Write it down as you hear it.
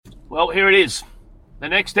Well, here it is. The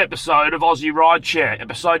next episode of Aussie Rideshare,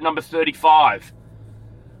 episode number 35.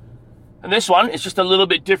 And this one is just a little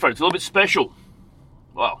bit different. It's a little bit special.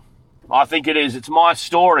 Well, I think it is. It's my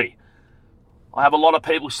story. I have a lot of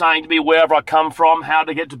people saying to me wherever I come from, how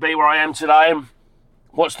to get to be where I am today, and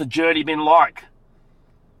what's the journey been like.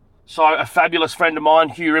 So a fabulous friend of mine,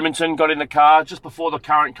 Hugh Rimmington, got in the car just before the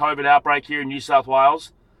current COVID outbreak here in New South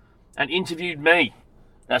Wales and interviewed me.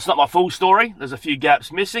 Now, it's not my full story. There's a few gaps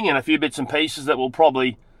missing and a few bits and pieces that will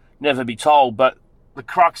probably never be told, but the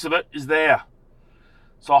crux of it is there.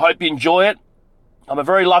 So I hope you enjoy it. I'm a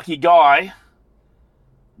very lucky guy,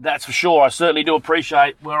 that's for sure. I certainly do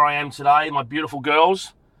appreciate where I am today, my beautiful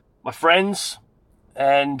girls, my friends,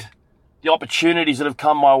 and the opportunities that have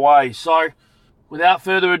come my way. So without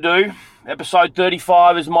further ado, episode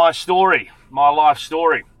 35 is my story, my life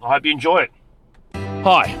story. I hope you enjoy it.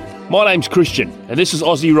 Hi, my name's Christian, and this is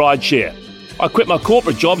Aussie Rideshare. I quit my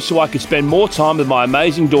corporate job so I could spend more time with my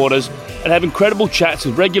amazing daughters and have incredible chats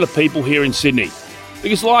with regular people here in Sydney.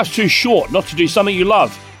 Because life's too short not to do something you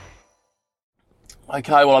love.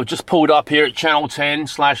 Okay, well, I've just pulled up here at Channel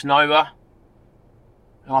 10/Nova,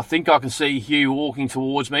 and I think I can see Hugh walking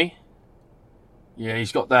towards me. Yeah,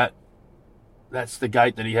 he's got that. That's the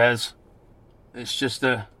gait that he has. It's just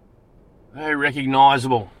a very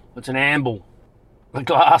recognisable. It's an amble. The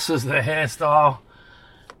glasses, the hairstyle.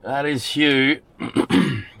 That is Hugh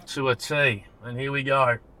to a T. And here we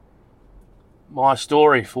go. My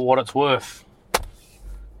story for what it's worth.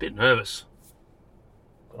 Bit nervous.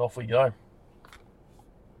 But off we go.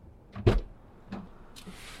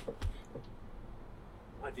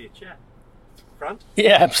 Idea chat. Front?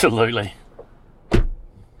 Yeah, absolutely.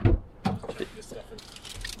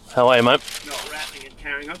 How are you, mate? Not rattling and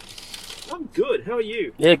carrying on. I'm good. How are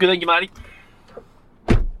you? Yeah, good, thank you, matey.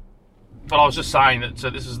 But I was just saying that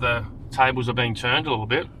this is the tables are being turned a little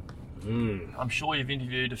bit. I'm sure you've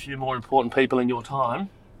interviewed a few more important people in your time.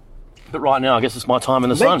 But right now, I guess it's my time in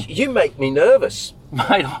the sun. You make me nervous.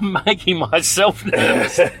 Mate, I'm making myself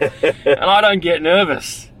nervous. And I don't get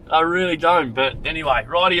nervous. I really don't. But anyway,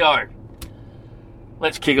 rightio.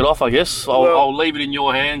 Let's kick it off, I guess. I'll leave it in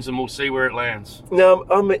your hands and we'll see where it lands. Now,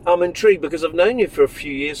 I'm intrigued because I've known you for a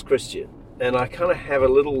few years, Christian, and I kind of have a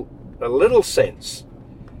little sense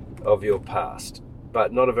of your past,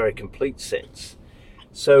 but not a very complete sense.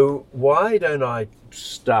 So why don't I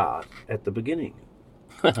start at the beginning?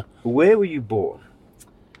 Where were you born?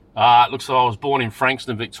 It looks like I was born in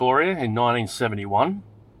Frankston, Victoria in 1971.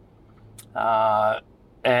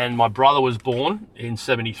 And my brother was born in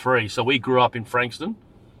 73. So we grew up in Frankston.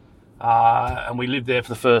 And we lived there for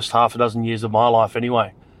the first half a dozen years of my life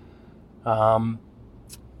anyway. And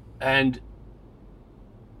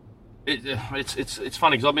it's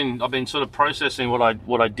funny because I've been sort of processing what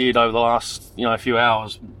I did over the last few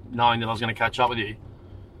hours, knowing that I was going to catch up with you.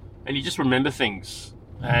 And you just remember things.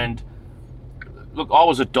 And look, I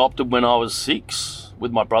was adopted when I was 6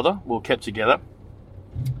 with my brother. We were kept together.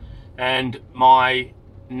 And my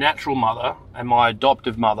natural mother and my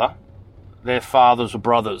adoptive mother, their fathers were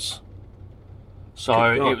brothers.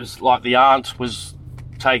 So it was like the aunt was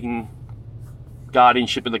taking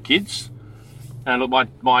guardianship of the kids. And look,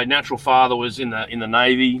 my natural father was in the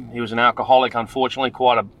Navy. He was an alcoholic, unfortunately,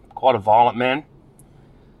 quite a violent man.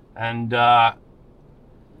 And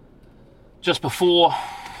just before...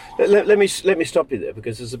 Let me stop you there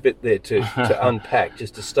because there's a bit there to unpack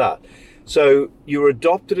just to start. So you were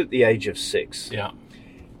adopted at the age of 6. Yeah.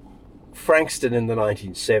 Frankston in the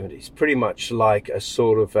 1970s, pretty much like a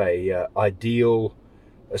sort of a ideal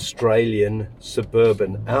Australian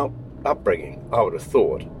suburban upbringing, I would have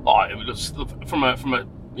thought. Oh, it was from a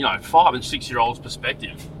 5 and 6 year old's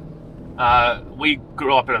perspective. We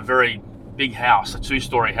grew up in a very big house, a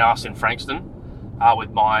 2-story house in Frankston.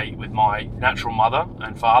 With my natural mother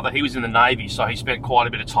and father. He was in the Navy, so he spent quite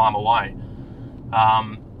a bit of time away.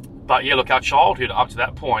 But yeah, look, our childhood up to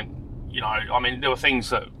that point, there were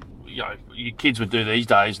things that, your kids would do these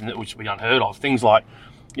days, and which would be unheard of. Things like,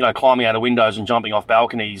 climbing out of windows and jumping off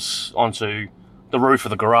balconies onto the roof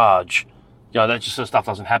of the garage. That just sort of stuff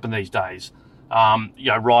doesn't happen these days.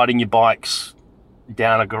 Riding your bikes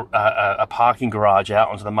down a parking garage out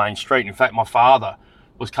onto the main street. In fact, my father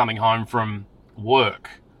was coming home from work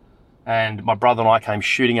and my brother and I came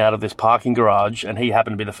shooting out of this parking garage and he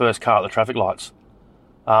happened to be the first car at the traffic lights.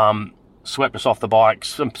 Swept us off the bikes.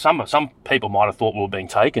 Some people might have thought we were being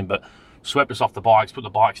taken, but swept us off the bikes, put the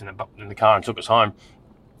bikes in the car and took us home.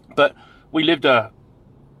 But we lived a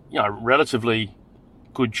relatively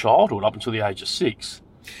good childhood up until the age of 6.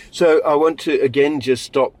 So I want to again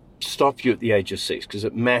just stop you at the age of 6 because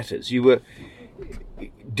it matters.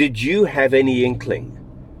 Did you have any inkling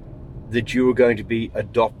that you were going to be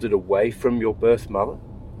adopted away from your birth mother?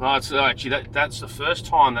 No, it's actually that's the first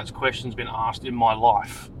time that question's been asked in my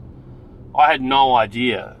life. I had no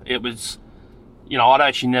idea. It was, I'd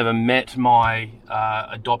actually never met my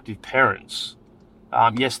adoptive parents.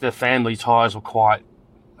 Yes, their family ties were quite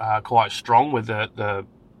strong with the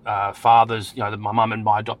fathers. My mum and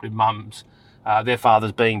my adopted mums, their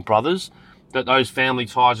fathers being brothers. That those family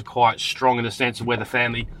ties are quite strong in the sense of where the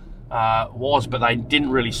family was, but they didn't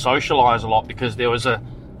really socialise a lot because there was a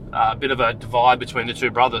bit of a divide between the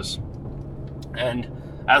two brothers. And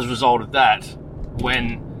as a result of that,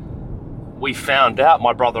 when we found out,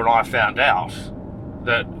 my brother and I found out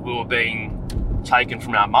that we were being taken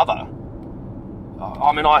from our mother,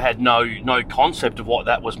 I had no concept of what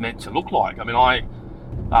that was meant to look like.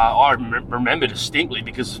 I remember distinctly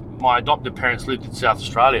because my adopted parents lived in South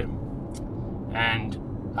Australia, and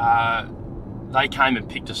they came and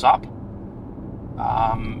picked us up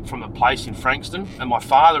from a place in Frankston. And my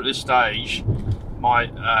father at this stage, my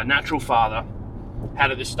natural father,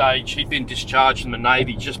 had at this stage, he'd been discharged from the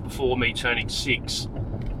Navy just before me turning 6.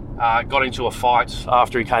 Got into a fight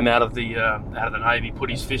after he came out of the Navy, put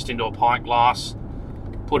his fist into a pint glass,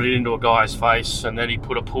 put it into a guy's face, and then he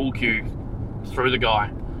put a pool cue through the guy.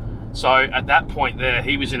 So at that point there,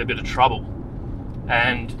 he was in a bit of trouble.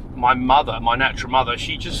 And my mother, my natural mother,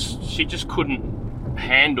 she just couldn't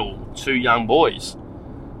handle 2 young boys.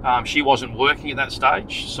 She wasn't working at that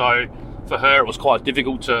stage, so for her it was quite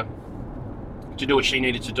difficult to do what she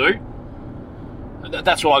needed to do.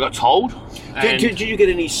 That's what I got told. Did you get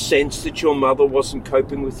any sense that your mother wasn't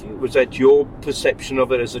coping with you? Was that your perception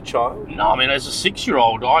of it as a child? No, as a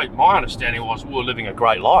 6-year-old, my understanding was we were living a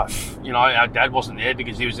great life. Our dad wasn't there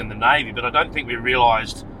because he was in the Navy, but I don't think we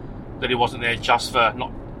realised that he wasn't there just for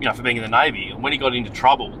for being in the Navy. And when he got into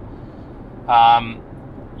trouble,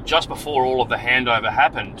 just before all of the handover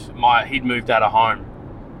happened, he'd moved out of home,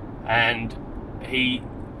 and he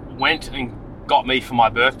went and got me for my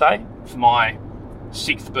birthday, for my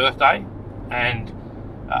 6th birthday, and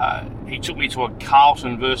he took me to a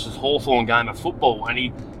Carlton versus Hawthorn game of football, and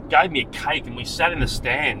he gave me a cake, and we sat in the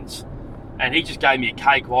stands, and he just gave me a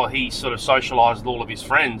cake while he sort of socialised with all of his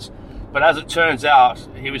friends. But as it turns out,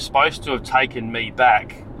 he was supposed to have taken me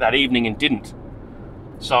back that evening and didn't.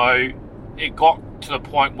 So it got to the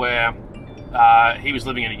point where he was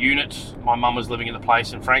living in a unit, my mum was living in the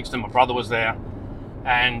place in Frankston, my brother was there,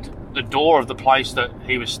 and the door of the place that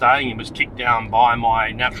he was staying in was kicked down by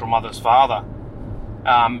my natural mother's father.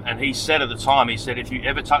 And he said at the time, if you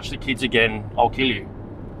ever touch the kids again, I'll kill you.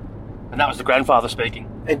 And that was the grandfather speaking.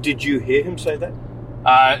 And did you hear him say that?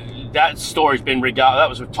 That story's been that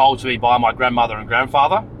was told to me by my grandmother and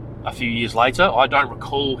grandfather a few years later. I don't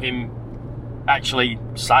recall him actually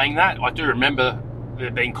saying that. I do remember there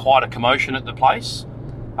being quite a commotion at the place,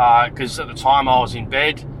 because at the time I was in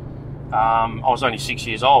bed. I was only 6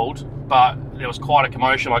 years old, but there was quite a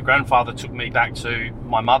commotion. My grandfather took me back to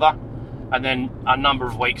my mother, and then a number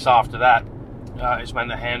of weeks after that is when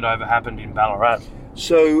the handover happened in Ballarat.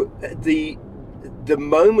 So the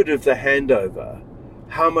moment of the handover,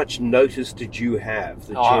 how much notice did you have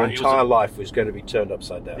that your entire life was going to be turned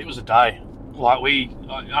upside down? It was a day.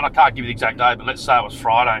 And I can't give you the exact day, but let's say it was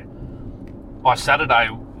Friday. By Saturday,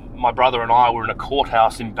 my brother and I were in a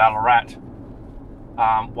courthouse in Ballarat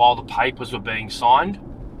while the papers were being signed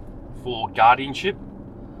for guardianship.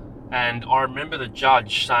 And I remember the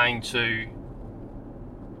judge saying to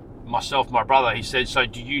myself and my brother, he said, "So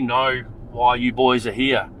do you know why you boys are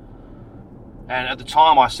here?" And at the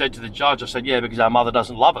time I said to the judge, I said, "Yeah, because our mother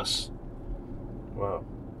doesn't love us." Wow.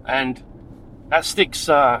 And that sticks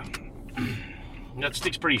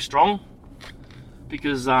pretty strong,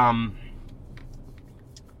 because as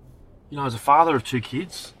a father of 2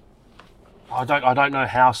 kids, I don't know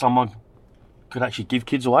how someone could actually give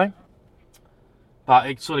kids away. But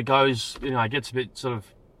it sort of goes, it gets a bit sort of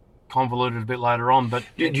convoluted a bit later on. But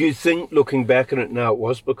do you think, looking back on it now, it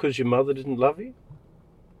was because your mother didn't love you?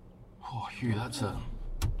 Oh, Hugh, that's mate.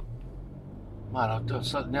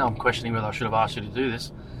 Now I'm questioning whether I should have asked you to do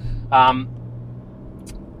this. I'm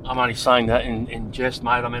only saying that in jest,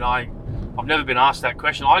 mate. I've never been asked that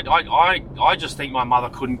question. I just think my mother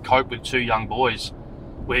couldn't cope with 2 young boys,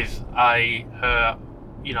 with her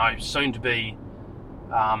soon to be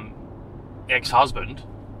ex-husband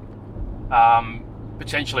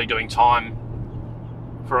potentially doing time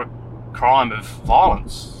for a crime of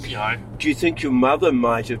violence. Do you think your mother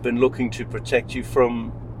might have been looking to protect you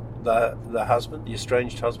from the husband, the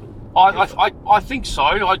estranged husband? I think so.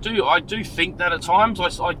 I do think that at times.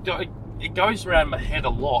 It goes around my head a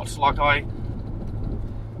lot.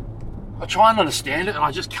 I try and understand it, and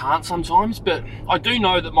I just can't sometimes. But I do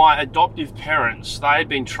know that my adoptive parents, they had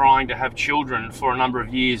been trying to have children for a number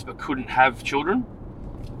of years, but couldn't have children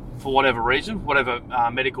for whatever reason, whatever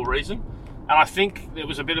medical reason. And I think there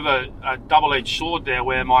was a bit of a double-edged sword there,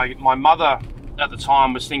 where my mother at the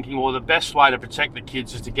time was thinking, well, the best way to protect the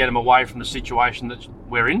kids is to get them away from the situation that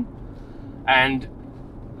we're in. And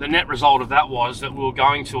the net result of that was that we were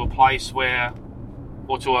going to a place where,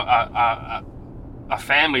 or to a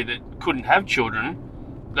family that couldn't have children,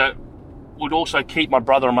 that would also keep my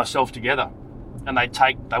brother and myself together. And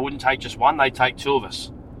they wouldn't take just one, they'd take two of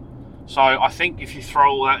us. So I think if you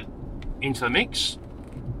throw all that into the mix,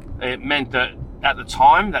 it meant that at the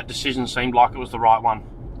time, that decision seemed like it was the right one.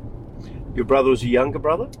 Your brother was a younger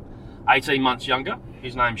brother? 18 months younger.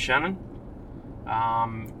 His name's Shannon.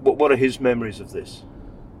 What are his memories of this?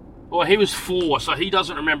 Well, he was 4, so he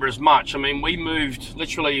doesn't remember as much. I mean, we moved,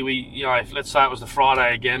 literally, let's say it was the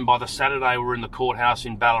Friday again, by the Saturday we were in the courthouse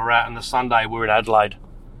in Ballarat, and the Sunday we were in Adelaide.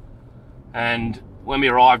 And when we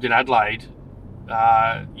arrived in Adelaide,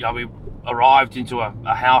 we arrived into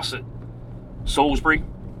a house at Salisbury,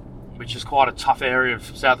 which is quite a tough area of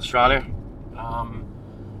South Australia.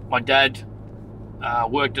 My dad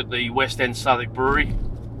worked at the West End Southwark Brewery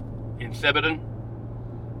in Thebarton,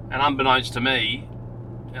 and unbeknownst to me,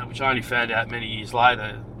 which I only found out many years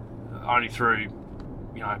later, only through,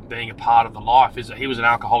 being a part of the life, is that he was an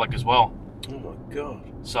alcoholic as well. Oh my God.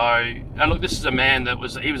 So, and look, this is a man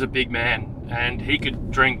he was a big man, and he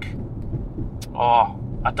could drink,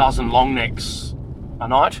 a dozen long necks a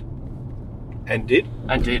night. And did?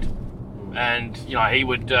 And did. And, he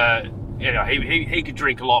would, he could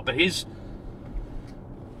drink a lot, but his,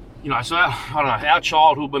 so I don't know, our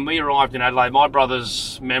childhood, when we arrived in Adelaide, my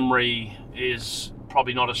brother's memory is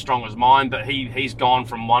probably not as strong as mine, but he's gone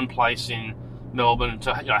from one place in Melbourne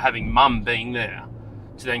to having mum being there,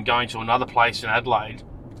 to then going to another place in Adelaide,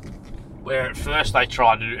 where at first they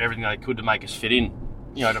tried to do everything they could to make us fit in,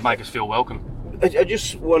 to make us feel welcome. I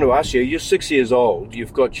just want to ask you, you're 6 years old,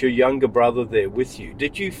 you've got your younger brother there with you.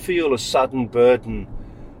 Did you feel a sudden burden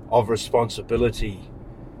of responsibility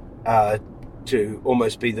to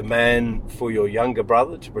almost be the man for your younger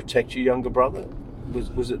brother, to protect your younger brother?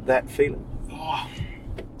 Was it that feeling? Oh,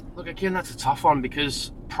 look, again, that's a tough one,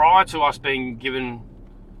 because prior to us being given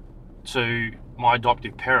to my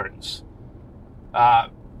adoptive parents,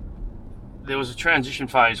 there was a transition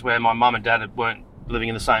phase where my mum and dad weren't living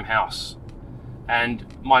in the same house. And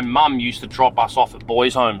my mum used to drop us off at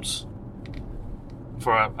boys' homes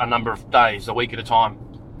for a number of days, a week at a time.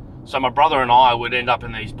 So my brother and I would end up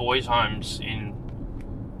in these boys' homes in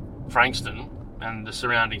Frankston and the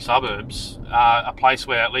surrounding suburbs, a place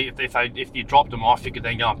where at least if you dropped them off, you could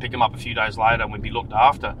then go and pick them up a few days later and we'd be looked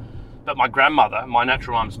after. But my grandmother, my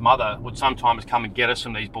natural mum's mother, would sometimes come and get us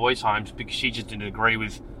from these boys' homes because she just didn't agree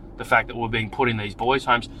with the fact that we were being put in these boys'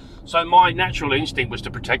 homes. So my natural instinct was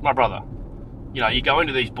to protect my brother. You go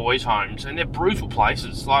into these boys' homes and they're brutal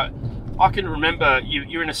places. Like, I can remember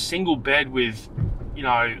you're in a single bed with,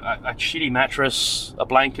 a shitty mattress, a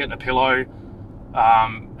blanket, a pillow,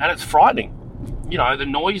 and it's frightening. The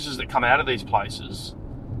noises that come out of these places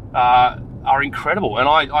are incredible. And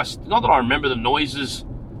I not that I remember the noises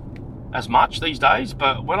as much these days,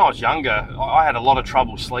 but when I was younger, I had a lot of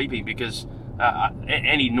trouble sleeping because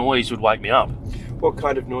any noise would wake me up. What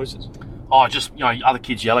kind of noises? Oh, just, other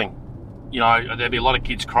kids yelling. There'd be a lot of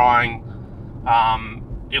kids crying.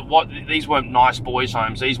 These weren't nice boys'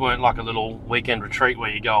 homes. These weren't like a little weekend retreat where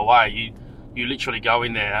you go away. You literally go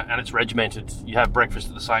in there and it's regimented. You have breakfast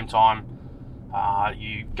at the same time.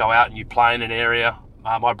 You go out and you play in an area.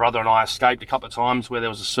 My brother and I escaped a couple of times where there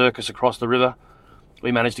was a circus across the river.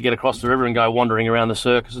 We managed to get across the river and go wandering around the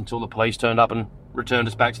circus until the police turned up and returned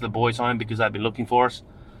us back to the boys' home because they'd been looking for us.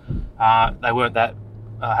 They weren't that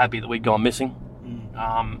happy that we'd gone missing.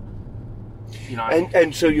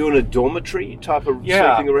 And so you're in a dormitory type of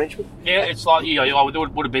sleeping arrangement? Yeah, it's like, I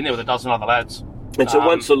would have been there with a dozen other lads. And so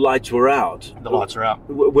once the lights were out... The lights are out.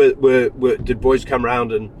 Did boys come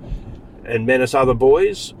around and menace other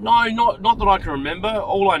boys? No, not that I can remember.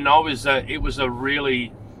 All I know is that it was a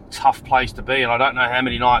really tough place to be, and I don't know how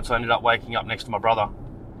many nights I ended up waking up next to my brother.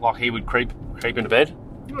 Like, he would creep into bed.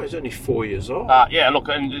 Oh, he's only 4 years old. Yeah, look,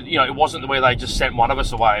 and it wasn't the way they just sent one of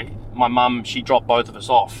us away. My mum, she dropped both of us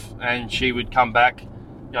off, and she would come back,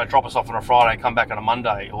 drop us off on a Friday, come back on a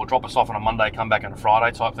Monday, or drop us off on a Monday, come back on a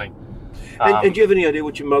Friday type thing. And do you have any idea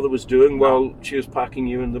what your mother was doing while she was parking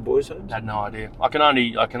you in the boys' homes? I had no idea. I can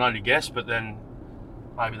only guess, but then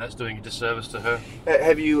maybe that's doing a disservice to her.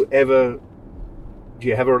 Do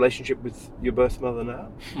you have a relationship with your birth mother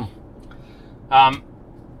now?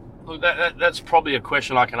 Look, that's probably a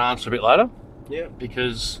question I can answer a bit later. Yeah.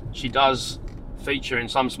 Because she does feature in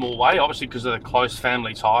some small way, obviously because of the close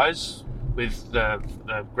family ties with the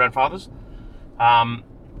grandfathers.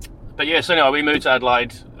 But yeah, so anyway, we moved to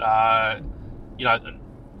Adelaide.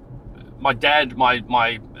 My dad,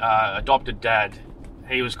 my adopted dad,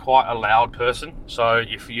 he was quite a loud person. So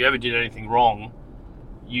if you ever did anything wrong,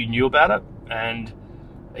 you knew about it. And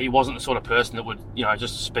he wasn't the sort of person that would,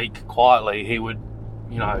 just speak quietly. He would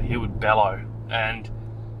bellow. And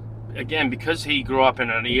again, because he grew up in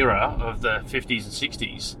an era of the 50s and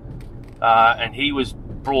 60s, and he was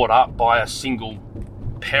brought up by a single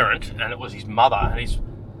parent, and it was his mother, and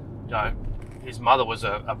his mother was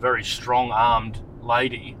a very strong-armed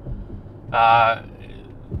lady.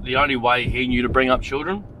 The only way he knew to bring up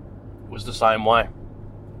children was the same way.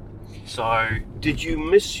 So, did you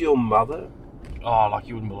miss your mother? Oh, like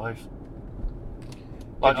you wouldn't believe.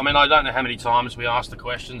 I don't know how many times we asked the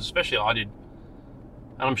questions, especially I did.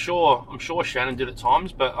 And I'm sure Shannon did at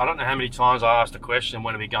times, but I don't know how many times I asked the question,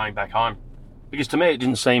 when are we going back home? Because to me, it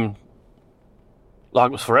didn't seem like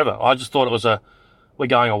it was forever. I just thought it was we're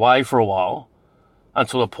going away for a while,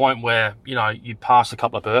 until the point where, you pass a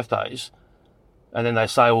couple of birthdays, and then they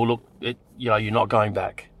say, well, look, you're not going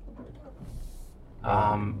back.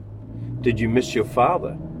 Did you miss your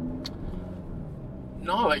father?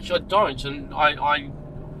 No, actually I don't, and I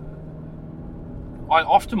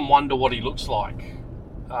often wonder what he looks like.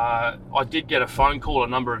 I did get a phone call a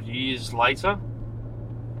number of years later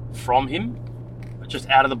from him, just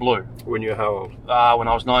out of the blue. When you were how old? When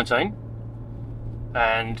I was 19.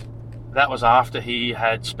 And that was after he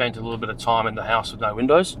had spent a little bit of time in the house with no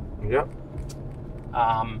windows. Yeah.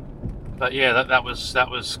 But yeah, that was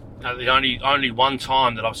the only one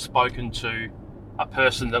time that I've spoken to a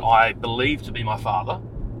person that I believe to be my father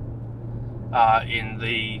in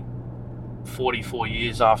the 44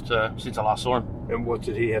 years since I last saw him. And what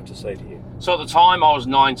did he have to say to you? So at the time I was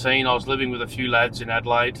 19, I was living with a few lads in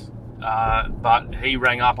Adelaide, but he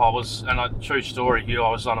rang up. True story here, I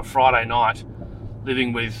was on a Friday night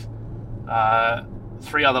living with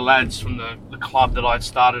 3 other lads from the club that I'd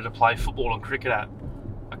started to play football and cricket at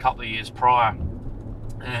a couple of years prior.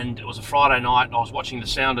 And it was a Friday night, and I was watching The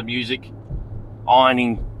Sound of Music,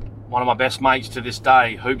 ironing one of my best mates to this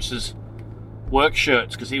day, Hoops's work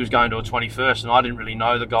shirts, because he was going to a 21st, and I didn't really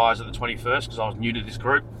know the guys at the 21st because I was new to this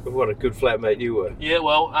group. What a good flatmate you were. Yeah,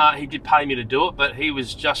 well, he did pay me to do it, but he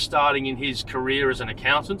was just starting in his career as an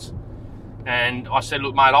accountant. And I said,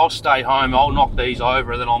 look, mate, I'll stay home, I'll knock these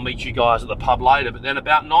over, and then I'll meet you guys at the pub later. But then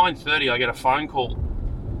about 9:30, I get a phone call.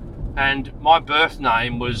 And my birth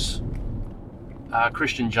name was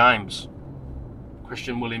Christian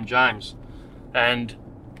William James. And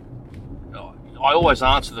I always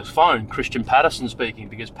answer the phone, Christian Patterson speaking,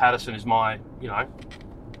 because Patterson is my,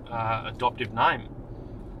 adoptive name.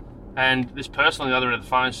 And this person on the other end of the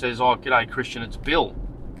phone says, oh, g'day, Christian, it's Bill.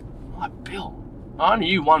 I'm like, Bill? I only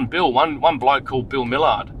knew one Bill, one bloke called Bill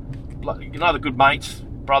Millard. The good mates,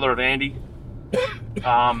 brother of Andy.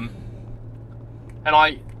 And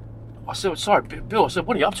I said, sorry, Bill, I said,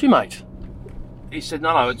 what are you up to, mate? He said,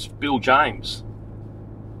 no, it's Bill James.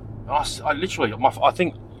 And I literally, I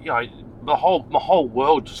think, my whole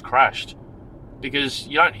world just crashed, because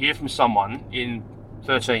you don't hear from someone in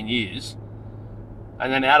 13 years,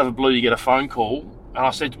 and then out of the blue you get a phone call. And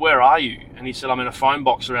I said, where are you? And he said, I'm in a phone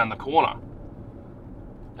box around the corner.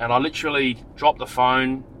 And I literally dropped the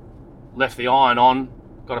phone, left the iron on,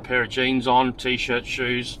 got a pair of jeans on, t-shirt,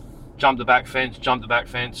 shoes, jumped the back fence,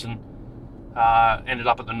 and ended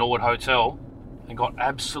up at the Norwood Hotel and got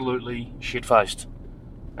absolutely shit-faced.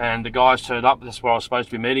 And the guys turned up. That's where I was supposed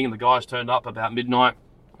to be meeting. And the guys turned up about midnight,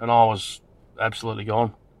 and I was absolutely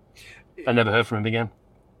gone. I never heard from him again.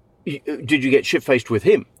 Did you get shit-faced with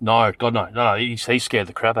him? No, God, no. He scared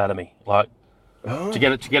the crap out of me. To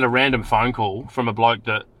get a random phone call from a bloke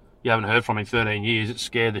that you haven't heard from in 13 years, it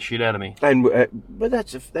scared the shit out of me. And but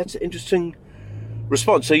that's an interesting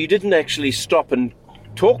response. So you didn't actually stop and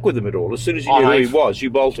talk with him at all. As soon as you knew who he was,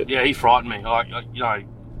 you bolted. Yeah, he frightened me.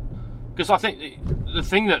 Because I think the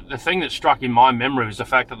thing that struck in my memory was the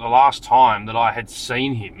fact that the last time that I had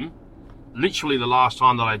seen him, literally the last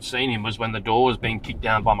time that I'd seen him, was when the door was being kicked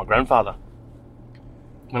down by my grandfather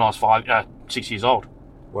when I was 6 years old.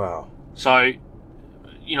 Wow. So,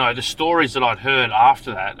 the stories that I'd heard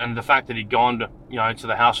after that, and the fact that he'd gone to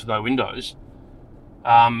the house with no windows,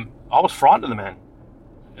 I was frightened of the man.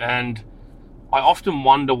 And I often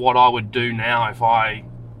wonder what I would do now if I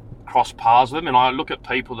cross paths with him. And I look at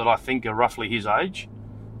people that I think are roughly his age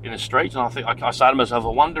in the streets, and I say to myself, I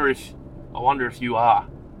wonder if you are.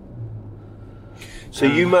 So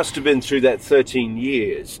you must have been through that 13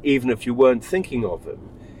 years, even if you weren't thinking of him,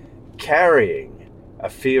 carrying a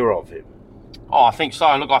fear of him. Oh, I think so.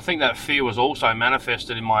 And look, I think that fear was also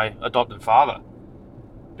manifested in my adopted father,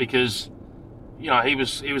 because, you know, he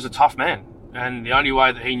was a tough man, and the only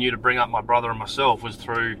way that he knew to bring up my brother and myself was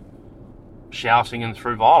through shouting and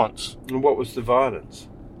through violence. And what was the violence?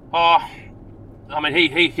 Oh, I mean,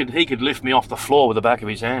 he could lift me off the floor with the back of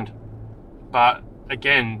his hand, but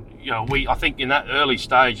again, you know, I think in that early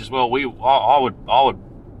stage as well, I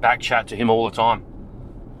would back chat to him all the time.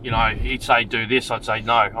 You know, he'd say do this, I'd say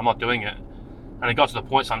no, I'm not doing it. And it got to the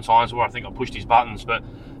point sometimes where I think I pushed his buttons. But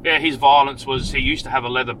yeah, his violence was, he used to have a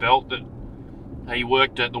leather belt that he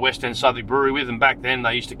worked at the West End Southwark Brewery with, and back then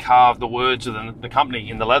they used to carve the words of the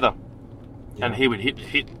company in the leather. Yeah. And he would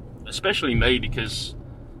hit especially me, because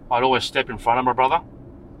I'd always step in front of my brother,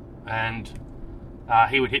 and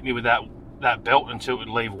he would hit me with that belt until it would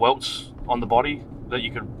leave welts on the body that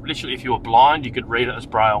you could literally, if you were blind, you could read it as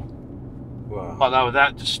Braille. Wow. But they were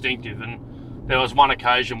that distinctive. And there was one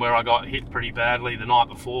occasion where I got hit pretty badly the night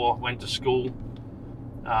before, went to school.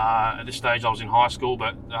 At this stage I was in high school,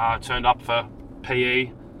 but turned up for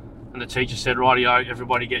PE, and the teacher said, rightio,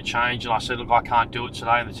 everybody get changed. And I said, look, I can't do it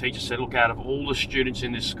today. And the teacher said, look, out of all the students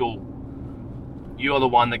in this school, you are the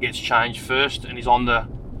one that gets changed first and is on the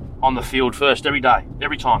field first every day,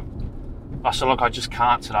 every time. I said, look, I just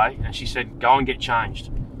can't today. And she said, go and get changed.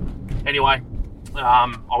 Anyway,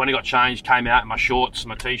 I went and got changed, came out in my shorts,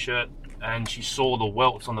 my t-shirt, and she saw the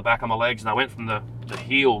welts on the back of my legs, and they went from the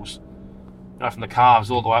heels, you know, from the calves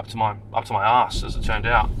all the way up to my ass, as it turned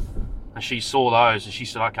out. And she saw those, and she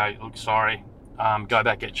said, okay, look, sorry, go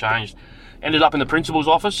back, get changed. Ended up in the principal's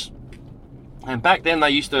office, and back then they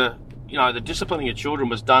used to, you know, the disciplining of children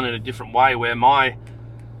was done in a different way, where my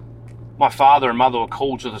father and mother were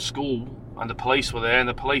called to the school, and the police were there, and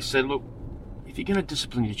the police said, look, if you're going to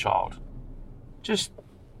discipline your child,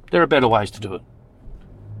 there are better ways to do it.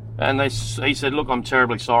 And he said, look, I'm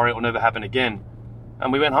terribly sorry, it will never happen again.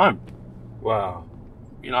 And we went home. Wow.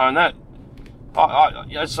 You know, and that,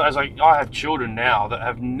 I have children now that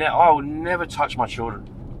I will never touch my children.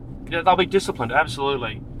 Yeah, they'll be disciplined,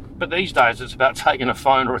 absolutely. But these days it's about taking a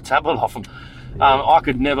phone or a tablet off them. Yeah. I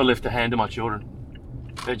could never lift a hand to my children.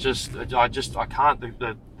 I can't,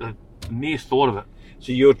 the mere thought of it.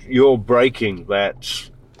 So you're breaking that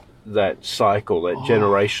cycle, that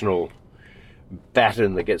generational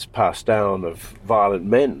baton that gets passed down of violent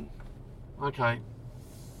men. Okay.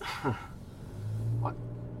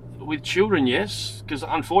 With children, yes, because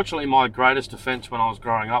unfortunately my greatest offence when I was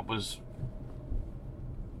growing up was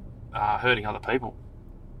hurting other people.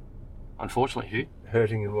 Unfortunately, Hugh.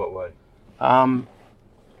 Hurting in what way?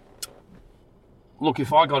 Look,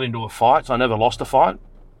 if I got into a fight, I never lost a fight,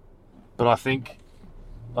 but I think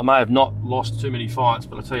I may have not lost too many fights,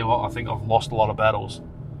 but I tell you what, I think I've lost a lot of battles.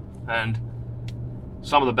 And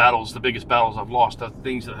some of the battles, the biggest battles I've lost, are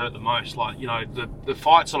things that hurt the most. Like, you know, the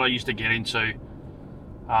fights that I used to get into,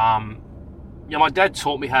 my dad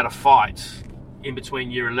taught me how to fight in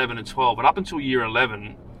between year 11 and 12, but up until year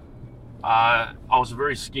 11, I was a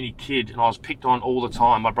very skinny kid, and I was picked on all the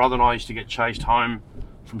time. My brother and I used to get chased home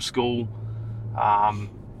from school,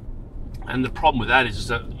 and the problem with that is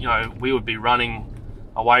that, you know, we would be running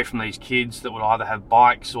away from these kids that would either have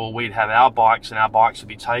bikes, or we'd have our bikes, and our bikes would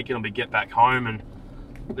be taken, and we'd get back home and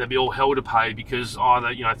there'd be all hell to pay, because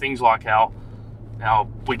either, you know, things like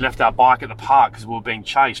we'd left our bike at the park because we were being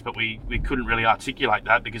chased, but we couldn't really articulate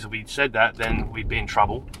that, because if we'd said that, then we'd be in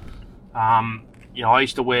trouble. You know, I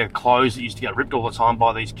used to wear clothes that used to get ripped all the time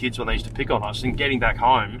by these kids when they used to pick on us, and getting back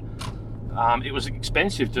home, it was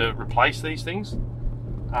expensive to replace these things.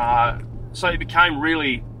 So it became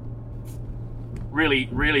really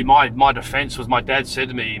my defence was, my dad said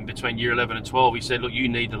to me in between year 11 and 12, he said, look, you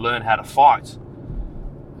need to learn how to fight.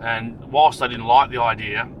 And whilst I didn't like the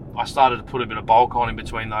idea, I started to put a bit of bulk on in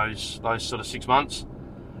between those sort of 6 months.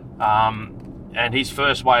 And his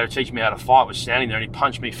first way of teaching me how to fight was standing there, and he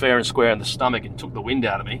punched me fair and square in the stomach and took the wind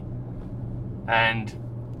out of me. And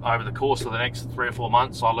over the course of the next 3 or 4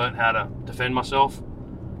 months, I learned how to defend myself.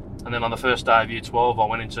 And then on the first day of year 12, I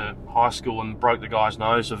went into high school and broke the guy's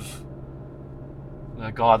nose of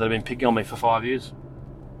the guy that had been picking on me for 5 years.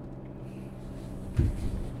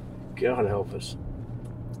 God help us.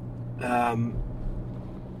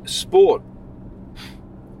 Sport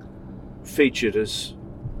featured as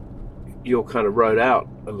your kind of rode out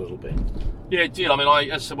a little bit. Yeah, it did. I mean,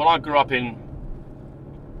 when I grew up in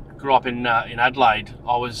Adelaide,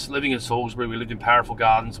 I was living in Salisbury. We lived in Paraffel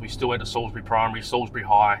Gardens. We still went to Salisbury Primary, Salisbury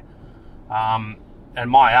High, and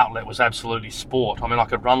my outlet was absolutely sport. I mean, I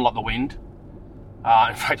could run like the wind.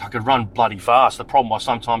 In fact, I could run bloody fast. The problem was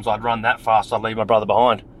sometimes I'd run that fast, I'd leave my brother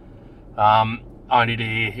behind. Only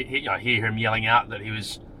to hear him yelling out that he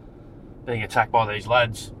was being attacked by these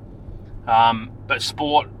lads. But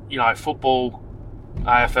sport, football,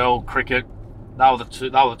 AFL, cricket, they were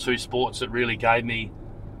the two sports that really gave me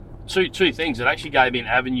two things. It actually gave me an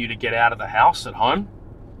avenue to get out of the house at home,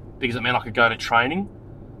 because it meant I could go to training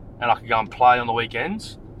and I could go and play on the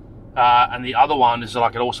weekends. And the other one is that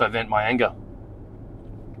I could also vent my anger.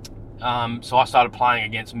 So I started playing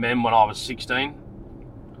against men when I was 16,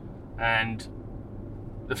 and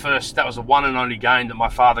that was the one and only game that my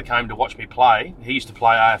father came to watch me play. He used to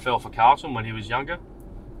play AFL for Carlton when he was younger.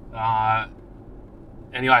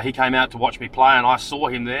 Anyway, he came out to watch me play, and I saw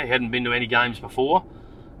him there. He hadn't been to any games before.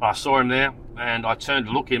 I saw him there, and I turned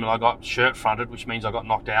to look at him, and I got shirt fronted, which means I got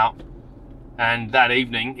knocked out. And that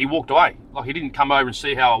evening, he walked away. Like, he didn't come over and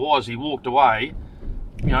see how I was. He walked away.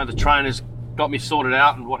 The trainers got me sorted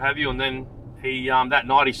out and what have you. And then he, that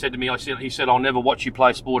night, he said to me, he said, "I'll never watch you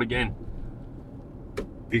play sport again."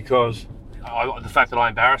 Because? The fact that I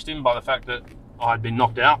embarrassed him by the fact that I had been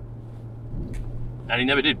knocked out. And he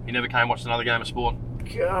never did. He never came and watched another game of sport.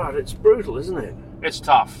 God, it's brutal, isn't it? It's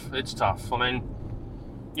tough. I mean,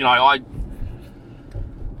 I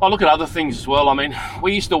look at other things as well. I mean,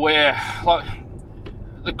 we used to wear,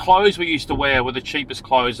 the clothes we used to wear were the cheapest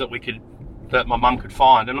clothes that my mum could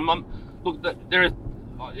find. And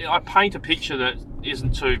I paint a picture that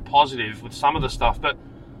isn't too positive with some of the stuff, but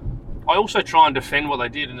I also try and defend what they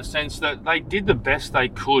did in the sense that they did the best they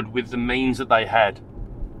could with the means that they had.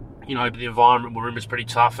 The environment we're in was pretty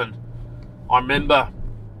tough, and I remember,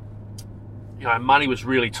 money was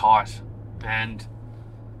really tight, and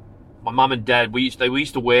my mum and dad, we used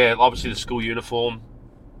to wear, obviously, the school uniform,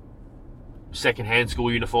 second-hand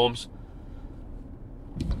school uniforms,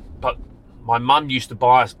 but my mum used to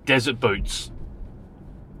buy us desert boots,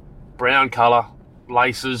 brown colour,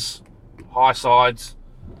 laces, high sides.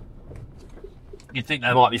 You'd think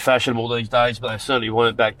they might be fashionable these days, but they certainly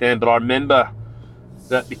weren't back then. But I remember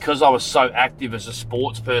that because I was so active as a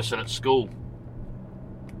sports person at school,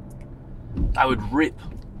 they would rip.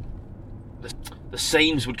 The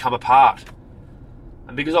seams would come apart.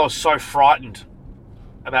 And because I was so frightened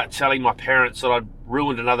about telling my parents that I'd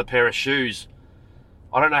ruined another pair of shoes,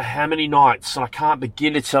 I don't know how many nights, and I can't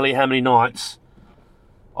begin to tell you how many nights,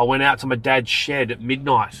 I went out to my dad's shed at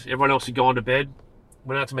midnight. Everyone else had gone to bed.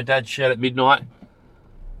 Went out to my dad's shed at midnight,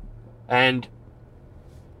 and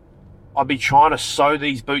I'd be trying to sew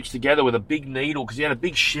these boots together with a big needle, because he had a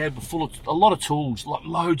big shed full of a lot of tools, like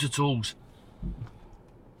loads of tools.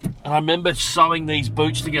 And I remember sewing these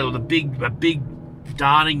boots together with a big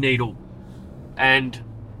darning needle and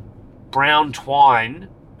brown twine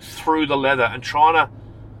through the leather, and trying to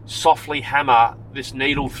softly hammer this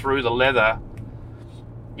needle through the leather.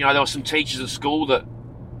 There were some teachers at school that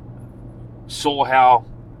saw how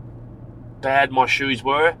bad my shoes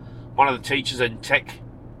were. One of the teachers in tech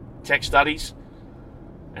studies,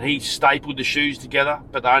 and he stapled the shoes together,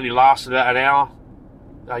 but they only lasted about an hour.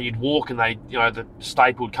 You'd walk, and the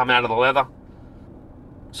staple would come out of the leather.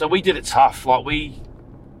 So we did it tough. Like we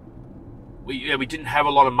didn't have a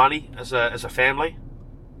lot of money as a family.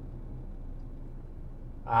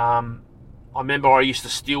 I remember I used to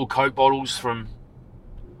steal Coke bottles from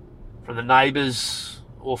the neighbours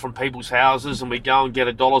or from people's houses, and we'd go and get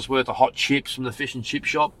 $1 worth of hot chips from the fish and chip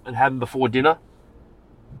shop and have them before dinner.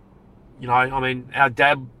 Our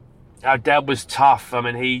dad was tough.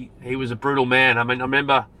 He was a brutal man. I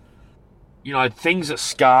remember, things that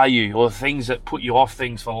scar you, or things that put you off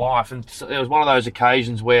things for life. And it was one of those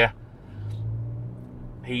occasions where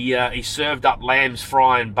he served up lamb's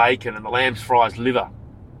fry and bacon, and the lamb's fry is liver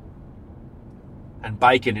and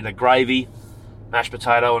bacon in a gravy, mashed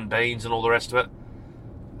potato and beans and all the rest of it.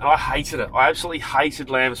 And I hated it. I absolutely hated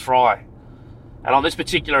lamb's fry. And on this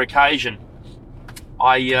particular occasion,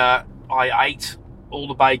 I ate all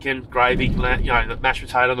the bacon, gravy, the mashed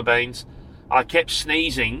potato, the beans, and I kept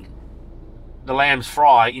sneezing the lamb's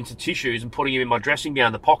fry into tissues and putting them in my dressing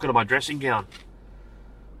gown, the pocket of my dressing gown.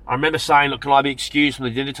 I remember saying, "Look, can I be excused from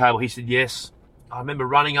the dinner table?" He said, "Yes." I remember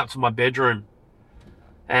running up to my bedroom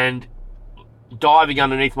and diving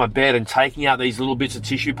underneath my bed and taking out these little bits of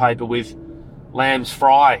tissue paper with lamb's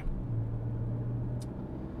fry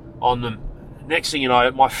on them. Next thing you know,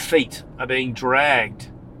 my feet are being dragged.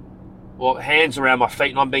 Well, hands around my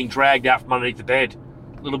feet, and I'm being dragged out from underneath the bed.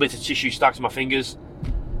 Little bits of tissue stuck to my fingers.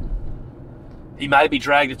 He made me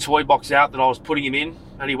drag the toy box out that I was putting him in,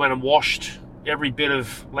 and he went and washed every bit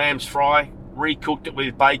of lamb's fry, recooked it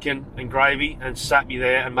with bacon and gravy, and sat me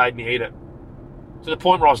there and made me eat it. To the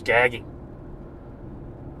point where I was gagging.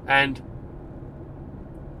 And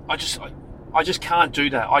I just can't do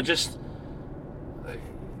that.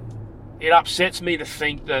 It upsets me to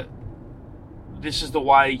think that this is the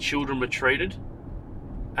way children were treated.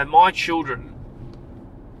 And my children,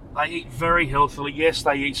 they eat very healthily. Yes,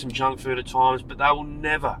 they eat some junk food at times, but they will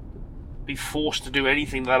never be forced to do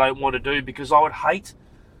anything they don't want to do, because I would hate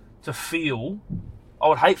for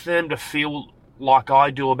them to feel like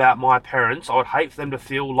I do about my parents. I would hate for them to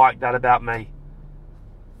feel like that about me.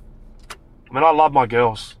 I mean, I love my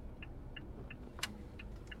girls.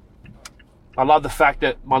 I love the fact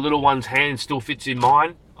that my little one's hand still fits in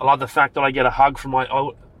mine. I love the fact that I get a hug from my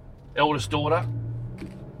eldest daughter.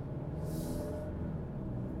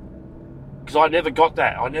 Because I never got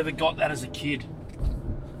that. I never got that as a kid.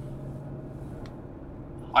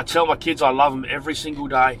 I tell my kids I love them every single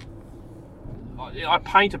day. I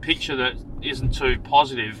paint a picture that isn't too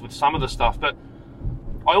positive with some of the stuff, but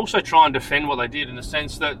I also try and defend what they did, in the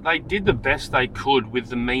sense that they did the best they could with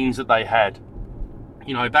the means that they had.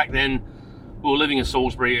 You know, back then we were living in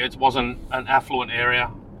Salisbury. It wasn't an affluent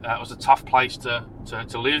area. It was a tough place to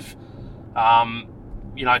live.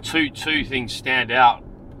 You know, two things stand out.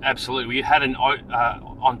 Absolutely. We had an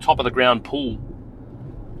on top of the ground pool,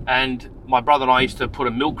 and my brother and I used to put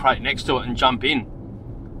a milk crate next to it and jump in.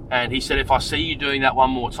 And he said, if I see you doing that one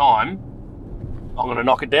more time, I'm going to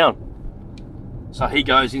knock it down. So he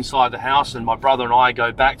goes inside the house, and my brother and I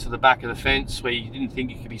go back to the back of the fence where you didn't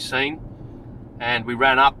think it could be seen. And we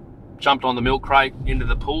ran up, jumped on the milk crate into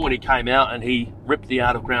the pool, and he came out and he ripped the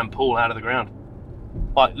out of ground pool out of the ground.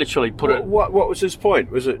 Like, literally put it... What was his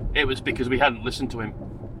point? Was it... It was because we hadn't listened to him.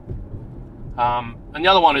 And the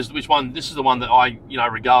other one is, which one? This is the one that I,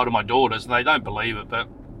 regale to my daughters, and they don't believe it, but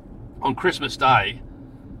on Christmas Day,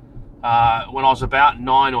 when I was about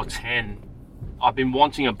 9 or 10, I've been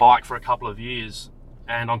wanting a bike for a couple of years,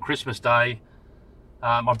 and on Christmas Day,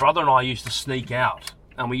 my brother and I used to sneak out,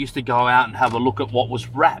 and we used to go out and have a look at what was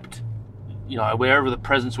wrapped. You know, wherever the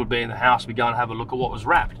presents would be in the house, we'd go and have a look at what was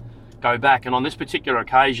wrapped. Go back, and on this particular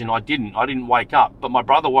occasion, I didn't wake up, but my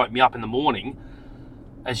brother woke me up in the morning,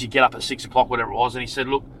 as you get up at 6 o'clock, whatever it was, and he said,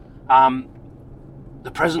 look,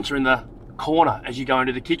 the presents are in the corner as you go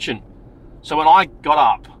into the kitchen. So when I got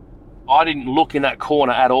up, I didn't look in that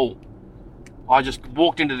corner at all. I just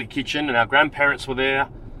walked into the kitchen, and our grandparents were there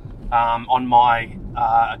on my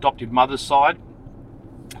adoptive mother's side,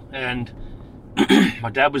 and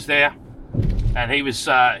my dad was there, and he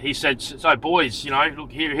said, so boys,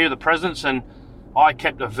 look, here are the presents, and I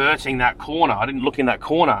kept averting that corner. I didn't look in that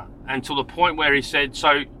corner until the point where he said,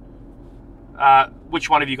 so which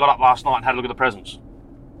one of you got up last night and had a look at the presents?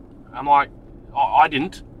 I'm like, I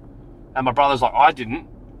didn't. And my brother's like, I didn't.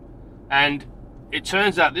 And it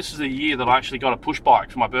turns out this is the year that I actually got a push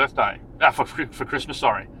bike for my birthday, for Christmas,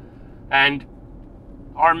 sorry. And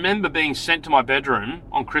I remember being sent to my bedroom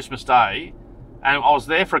on Christmas Day, and I was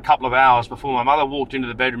there for a couple of hours before my mother walked into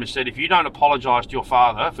the bedroom and said, if you don't apologise to your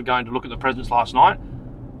father for going to look at the presents last night,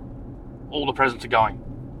 all the presents are going.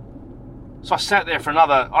 So I sat there for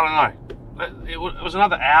another, I don't know, it was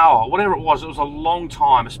another hour, whatever it was a long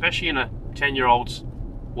time, especially in a 10-year-old's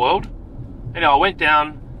world. I went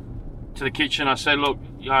down to the kitchen. I said, look,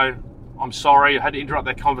 I'm sorry. I had to interrupt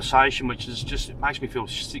that conversation, which is just, it makes me feel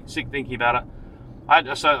sick thinking about it.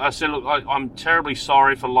 I said, look, I'm terribly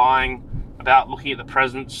sorry for lying about looking at the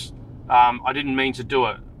presents. I didn't mean to do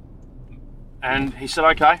it. And he said,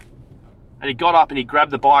 okay. And he got up and he grabbed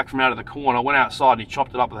the bike from out of the corner, went outside and he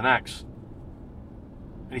chopped it up with an axe.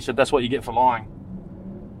 And he said, that's what you get for lying.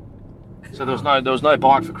 So there was no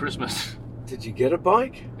bike for Christmas. Did you get a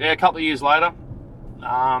bike? Yeah, a couple of years later.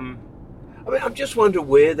 I just wonder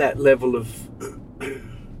where that level of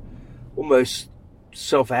almost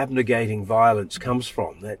self-abnegating violence comes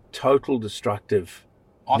from, that total destructive,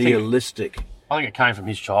 nihilistic... I think it came from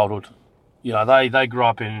his childhood. They grew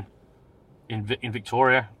up in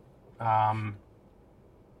Victoria. I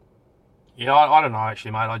don't know,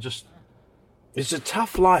 actually, mate. It's a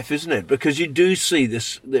tough life, isn't it? Because you do see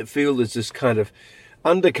this, that feel there's this kind of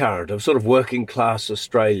undercurrent of sort of working class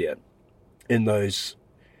Australia in those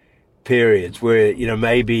periods where,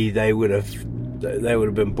 maybe they would have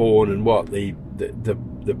been born in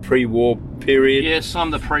the pre-war period. Yeah,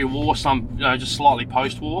 some the pre-war, some just slightly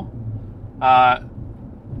post-war.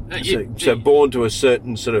 So born to a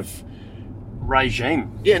certain sort of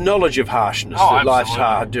regime. Yeah, knowledge of harshness, that absolutely. Life's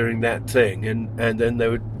hard during that thing, and then they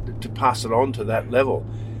would to pass it on to that level.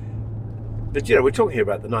 But we're talking here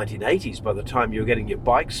about the 1980s. By the time you're getting your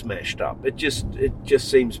bike smashed up, it just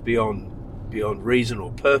seems beyond reason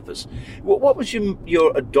or purpose. What was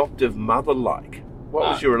your adoptive mother like? What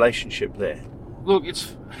was your relationship there? Look,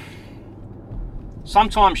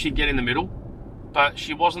 sometimes she'd get in the middle, but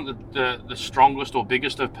she wasn't the strongest or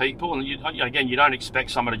biggest of people. And again, you don't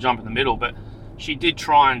expect someone to jump in the middle, but she did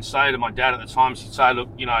try and say to my dad at the time, she'd say, look,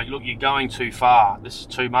 you're going too far. This is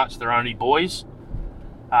too much. They're only boys.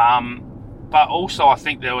 But also I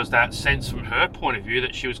think there was that sense from her point of view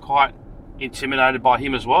that she was quite intimidated by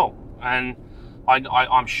him as well. And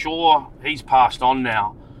I'm sure he's passed on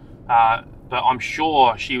now, but I'm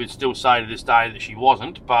sure she would still say to this day that she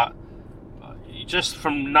wasn't. But just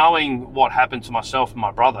from knowing what happened to myself and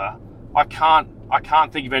my brother, I can't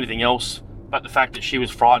think of anything else but the fact that she was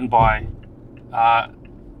frightened by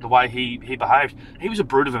the way he behaved. He was a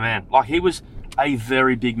brute of a man. Like, he was a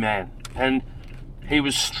very big man, and he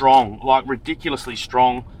was strong, like ridiculously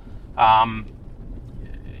strong.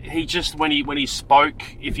 He just, when he spoke,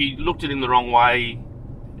 if you looked at him the wrong way,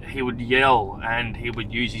 he would yell and he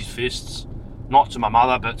would use his fists, not to my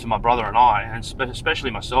mother, but to my brother and I, and especially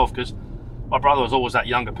myself, because my brother was always that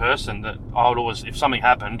younger person that I would always, if something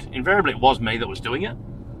happened, invariably it was me that was doing it.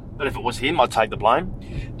 But if it was him, I'd take the blame.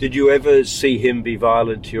 Did you ever see him be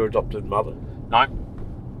violent to your adopted mother? No,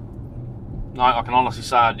 I can honestly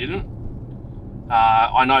say I didn't.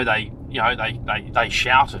 I know they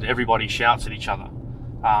shouted. Everybody shouts at each other.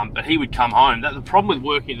 But he would come home. The problem with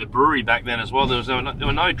working at the brewery back then as well, there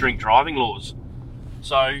were no drink driving laws.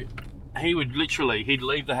 So he'd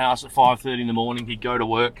leave the house at 5:30 in the morning. He'd go to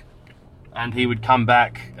work, and he would come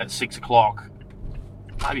back at 6 o'clock,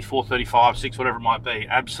 maybe 4:35, 6, whatever it might be,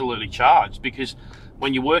 absolutely charged. Because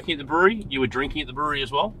when you're working at the brewery, you were drinking at the brewery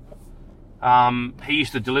as well. He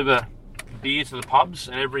used to deliver beer to the pubs,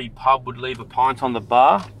 and every pub would leave a pint on the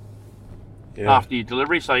bar after your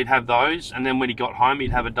delivery, so he'd have those, and then when he got home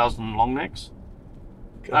he'd have a dozen long necks.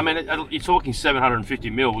 God. I mean, you're talking 750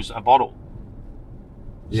 mils a bottle.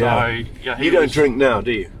 Yeah. So you don't drink now,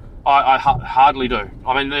 do you? I hardly do.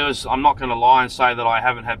 I mean, I'm not going to lie and say that I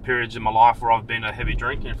haven't had periods in my life where I've been a heavy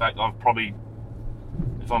drinker. In fact, I've probably,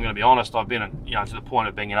 if I'm going to be honest, I've been to the point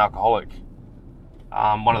of being an alcoholic,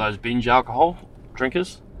 one of those binge alcohol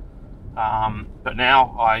drinkers. But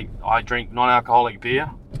now I drink non-alcoholic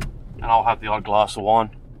beer, and I'll have the odd glass of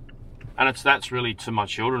wine. And that's really to my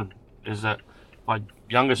children, is that my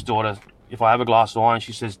youngest daughter, if I have a glass of wine,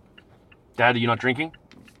 she says, "Dad, are you not drinking?"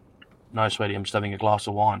 "No, sweetie, I'm just having a glass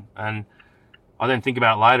of wine." And I then think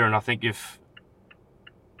about it later, and I think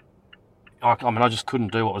I just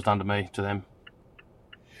couldn't do what was done to me, to them.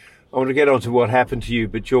 I want to get on to what happened to you,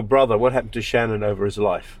 but your brother, what happened to Shannon over his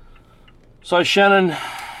life? So Shannon,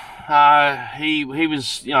 he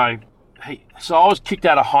was, so I was kicked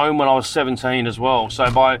out of home when I was 17 as well. So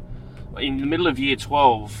in the middle of year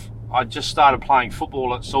 12, I just started playing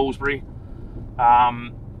football at Salisbury.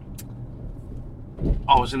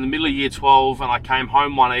 I was in the middle of year 12, and I came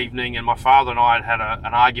home one evening, and my father and I had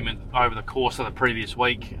an argument over the course of the previous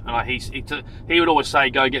week. And he would always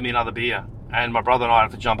say, "Go get me another beer," and my brother and I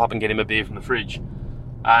had to jump up and get him a beer from the fridge.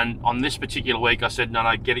 And on this particular week, I said,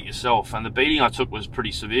 no, get it yourself. And the beating I took was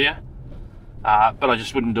pretty severe, but I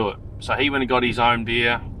just wouldn't do it. So he went and got his own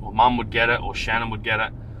beer, or Mum would get it, or Shannon would get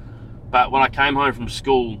it. But when I came home from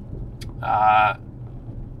school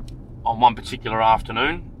on one particular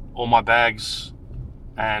afternoon, all my bags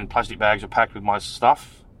and plastic bags were packed with my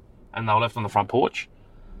stuff, and they were left on the front porch.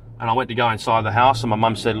 And I went to go inside the house, and my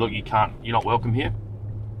mum said, "Look, you're not welcome here."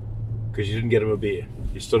 Because you didn't get him a beer.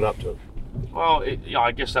 You stood up to him. Well,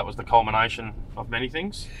 I guess that was the culmination of many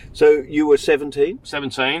things. So you were 17?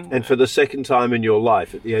 17. And for the second time in your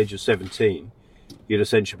life, at the age of 17, you'd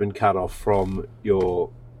essentially been cut off from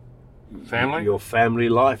your family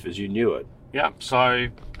life as you knew it. Yeah, so,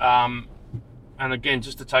 and again,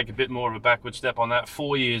 just to take a bit more of a backward step on that,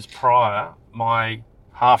 4 years prior, my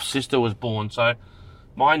half-sister was born. So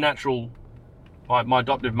my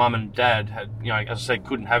adoptive mum and dad had, as I said,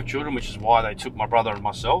 couldn't have children, which is why they took my brother and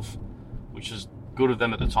myself, which is good of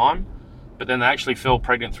them at the time. But then they actually fell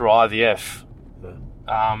pregnant through IVF.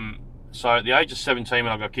 Yeah. So at the age of 17,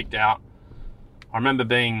 when I got kicked out, I remember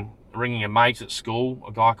ringing a mate at school,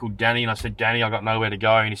 a guy called Danny, and I said, "Danny, I got nowhere to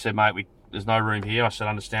go." And he said, "Mate, there's no room here." I said, "I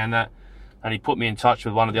understand that." And he put me in touch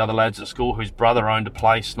with one of the other lads at school whose brother owned a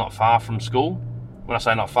place not far from school. When I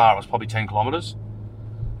say not far, it was probably 10 kilometres.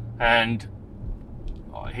 And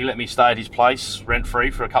he let me stay at his place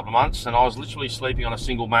rent-free for a couple of months, and I was literally sleeping on a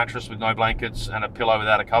single mattress with no blankets and a pillow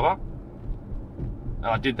without a cover. And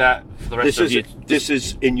I did that for the rest of the year. This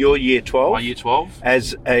is in your year 12? My year 12.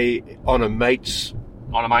 On a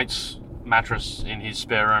mate's mattress in his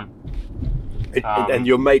spare room. And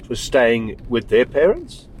your mate was staying with their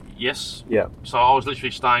parents? Yes. Yeah. So I was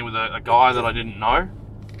literally staying with a guy that I didn't know,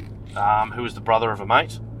 who was the brother of a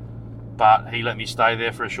mate. But he let me stay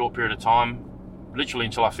there for a short period of time, literally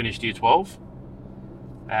until I finished year 12.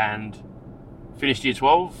 and finished year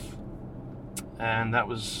 12, and that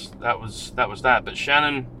was that. But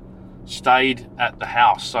Shannon stayed at the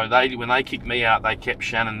house, so when they kicked me out, they kept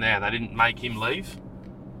Shannon there. They didn't make him leave,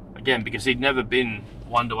 again, because he'd never been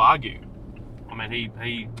one to argue. I mean,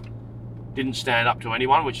 he didn't stand up to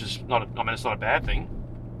anyone, which is not. It's not a bad thing.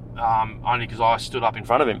 Only because I stood up in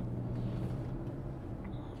front of him.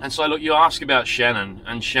 And so, look, you ask about Shannon,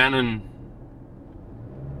 and Shannon,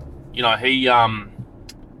 you know, he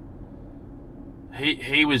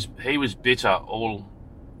was bitter all,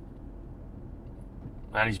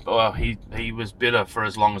 and he was bitter for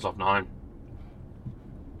as long as I've known.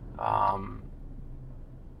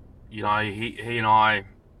 You know, he and I,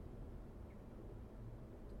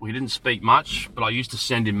 we didn't speak much, but I used to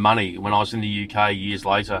send him money when I was in the UK years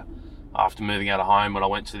later, after moving out of home. When I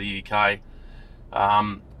went to the UK,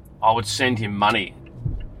 I would send him money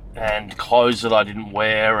and clothes that I didn't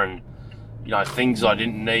wear, and, you know, things I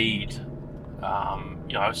didn't need.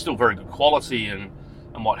 You know, it's still very good quality and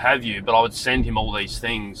what have you, but I would send him all these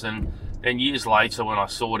things. And then years later, when I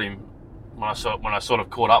sort of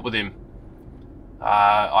caught up with him,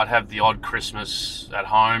 I'd have the odd Christmas at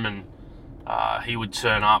home, and he would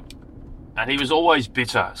turn up, and he was always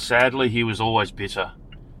bitter. Sadly, he was always bitter,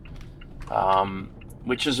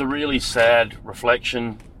 which is a really sad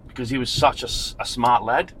reflection, because he was such a smart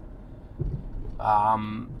lad.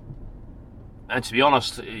 And to be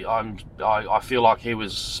honest, I feel like he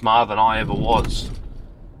was smarter than I ever was,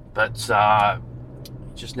 but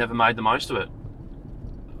just never made the most of it.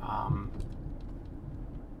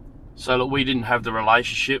 So that we didn't have the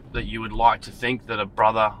relationship that you would like to think that a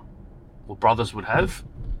brother or brothers would have,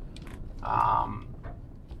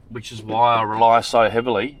 which is why I rely so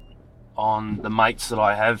heavily on the mates that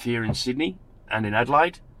I have here in Sydney and in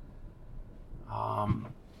Adelaide,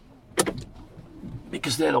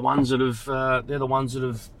 because they're the ones that have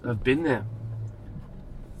been there.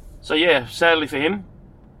 So yeah, sadly for him,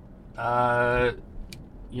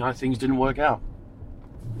 you know, things didn't work out.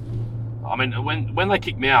 I mean, when they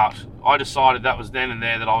kicked me out, I decided that was then and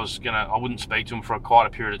there that I wouldn't speak to him for quite a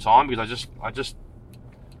period of time, because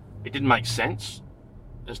it didn't make sense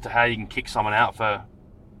as to how you can kick someone out for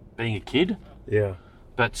being a kid. Yeah.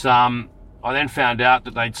 But I then found out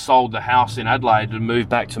that they'd sold the house in Adelaide and moved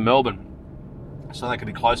back to Melbourne so they could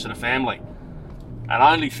be closer to family. And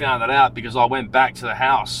I only found that out because I went back to the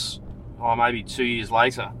house, maybe 2 years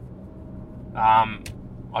later. I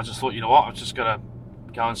just thought, you know what, I've just got to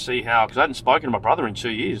go and see how, because I hadn't spoken to my brother in 2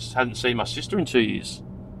 years, hadn't seen my sister in 2 years,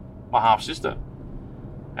 my half-sister.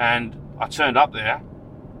 And I turned up there,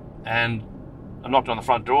 and I knocked on the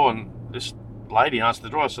front door, and this lady answered the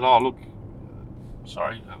door. I said, "Oh, look,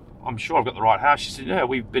 sorry, I'm sure I've got the right house." She said, "Yeah,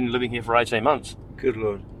 we've been living here for 18 months. Good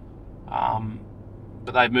Lord.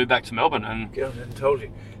 But they've moved back to Melbourne, and... God, I hadn't told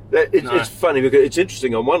you. It's funny, because it's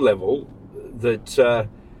interesting on one level that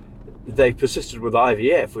they persisted with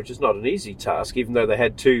IVF, which is not an easy task, even though they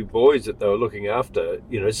had two boys that they were looking after.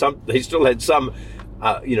 You know, they still had some,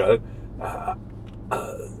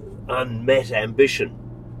 unmet ambition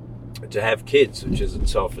to have kids, which isn't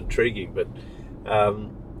self-intriguing, but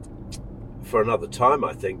for another time,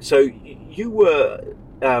 I think. So you were,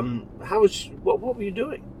 what were you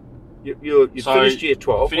doing? You finished year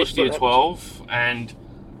 12. Finished year 12, and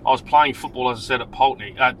I was playing football, as I said,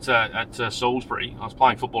 at Salisbury. I was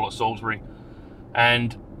playing football at Salisbury,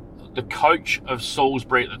 and the coach of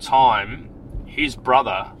Salisbury at the time, his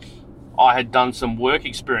brother, I had done some work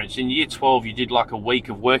experience. In year 12, you did like a week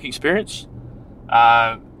of work experience,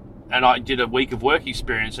 and I did a week of work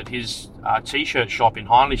experience at his T-shirt shop in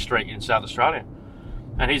Hindley Street in South Australia.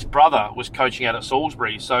 And his brother was coaching out at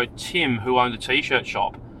Salisbury, so Tim, who owned the T-shirt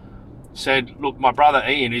shop, said, "Look, my brother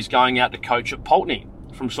Ian is going out to coach at Pulteney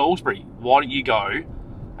from Salisbury. Why don't you go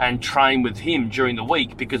and train with him during the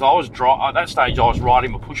week?" Because at that stage I was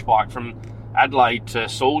riding a push bike from Adelaide to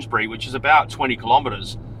Salisbury, which is about 20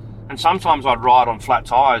 kilometres, and sometimes I'd ride on flat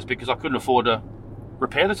tyres because I couldn't afford to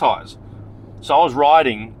repair the tyres. So I was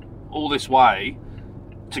riding all this way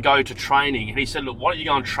to go to training, and he said, "Look, why don't you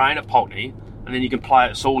go and train at Pulteney, and then you can play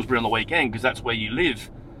at Salisbury on the weekend, because that's where you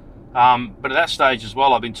live." But at that stage as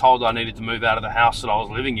well, I've been told that I needed to move out of the house that I was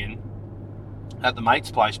living in at the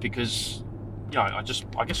mate's place, because, you know, I guess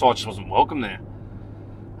I just wasn't welcome there.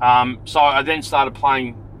 So I then started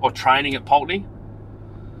playing or training at Pulteney.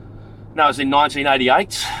 That was in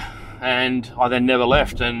 1988, and I then never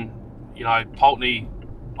left. And, you know, Pulteney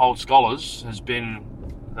Old Scholars has been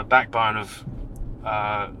the backbone of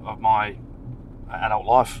my adult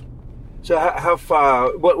life. So how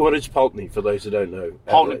far, what is Pulteney, for those who don't know?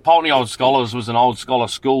 Pulteney Old Scholars was an old scholar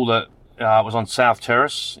school that was on South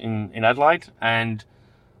Terrace in Adelaide, and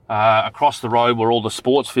Across the road were all the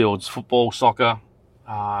sports fields, football, soccer,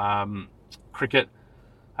 cricket.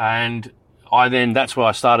 And that's where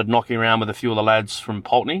I started knocking around with a few of the lads from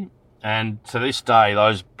Pulteney. And to this day,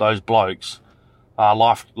 those blokes are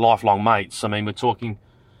lifelong mates. I mean, we're talking,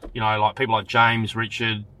 like people like James,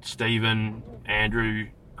 Richard, Stephen, Andrew,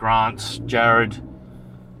 Grant, Jared,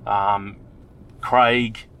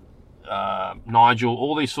 Craig, Nigel,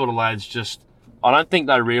 all these sort of lads. I don't think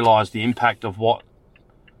they realise the impact of what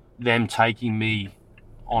them taking me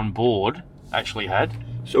on board actually had.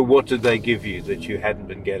 So what did they give you that you hadn't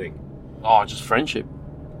been getting? Oh, just friendship.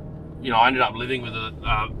 I ended up living with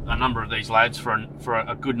a number of these lads for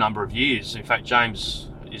a good number of years. In fact, James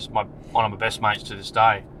is one of my best mates to this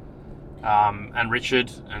day. And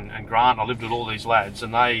Richard and Grant, I lived with all these lads,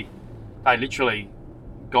 and they literally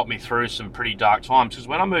got me through some pretty dark times. Because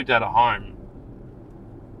when I moved out of home,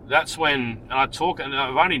 that's when, and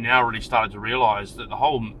I've only now really started to realise that the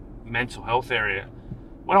whole mental health area,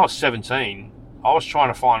 when I was 17, I was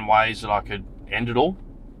trying to find ways that I could end it all.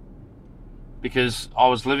 Because I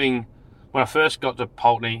was living, when I first got to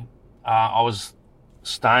Pulteney, I was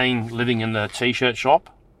living in the t-shirt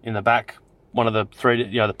shop in the back, one of the three,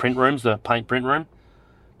 the print rooms, the paint print room.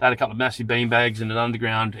 They had a couple of massive beanbags in an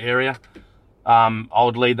underground area. I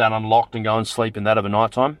would leave that unlocked and go and sleep in that of a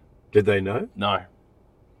night time. Did they know? No.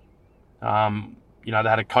 They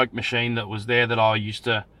had a Coke machine that was there that I used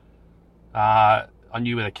to, I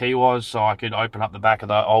knew where the key was, so I could open up the back of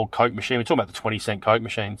the old Coke machine. We're talking about the 20-cent Coke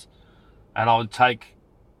machines. And I would take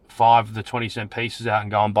 5 of the 20-cent pieces out and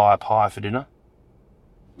go and buy a pie for dinner.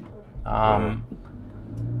 And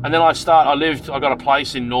then I got a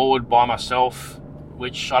place in Norwood by myself,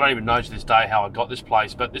 which I don't even know to this day how I got this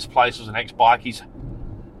place, but this place was an ex-bikie's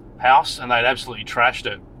house and they'd absolutely trashed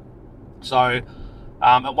it. So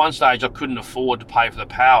at one stage I couldn't afford to pay for the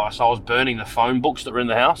power, so I was burning the phone books that were in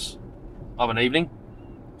the house of an evening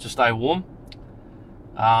to stay warm.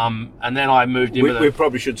 And then I moved in we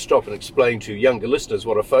probably should stop and explain to younger listeners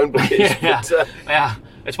what a phone book is. Yeah.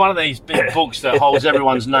 It's one of these big books that holds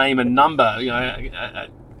everyone's name and number,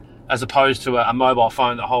 as opposed to a mobile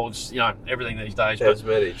phone that holds, everything these days. That's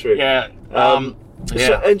very true. Yeah.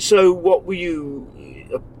 So what were you...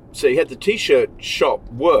 So you had the T-shirt shop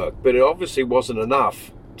work, but it obviously wasn't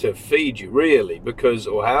enough to feed you, really,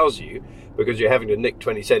 or house you, because you're having to nick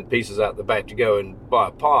 20-cent pieces out the back to go and buy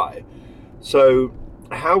a pie. So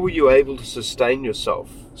how were you able to sustain yourself?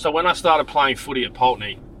 So when I started playing footy at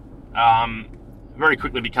Pulteney, very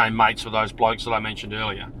quickly became mates with those blokes that I mentioned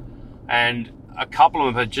earlier. And a couple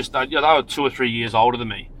of them had they were 2 or 3 years older than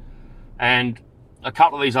me. And a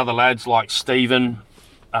couple of these other lads like Stephen,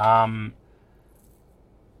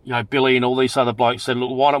 Billy and all these other blokes said, look,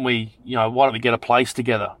 why don't we get a place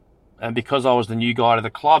together? And because I was the new guy to the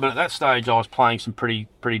club, and at that stage I was playing some pretty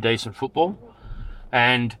decent football.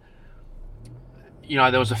 And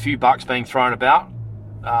there was a few bucks being thrown about,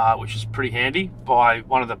 which is pretty handy by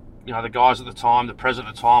one of the the guys at the time. The president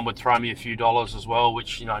at the time would throw me a few dollars as well,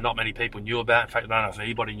 which not many people knew about. In fact, I don't know if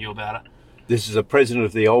anybody knew about it. This is a president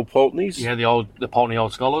of the old Pulteneys? Yeah, the Pulteney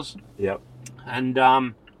Old Scholars. Yep. And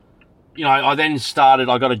I then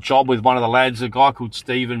I got a job with one of the lads, a guy called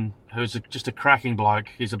Stephen, who's just a cracking bloke.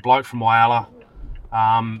 He's a bloke from Whyalla.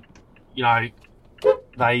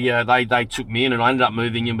 They took me in, and I ended up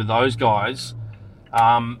moving in with those guys.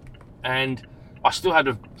 And I still had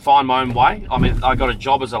to find my own way. I mean, I got a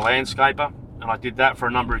job as a landscaper, and I did that for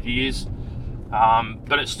a number of years.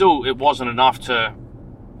 But it wasn't enough to,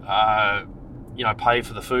 pay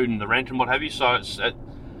for the food and the rent and what have you. So and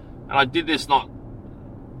I did this not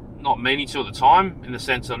meaning to at the time, in the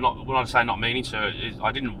sense of when I say not meaning to,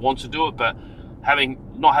 I didn't want to do it, but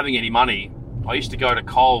not having any money, I used to go to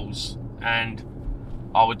Coles and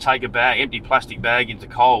I would take empty plastic bag into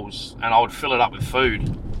Coles, and I would fill it up with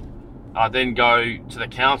food. I'd then go to the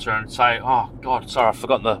counter and say, oh God, sorry, I've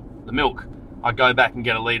forgotten the milk. I'd go back and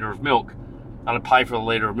get a litre of milk, and I'd pay for a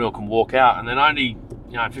litre of milk and walk out. And then only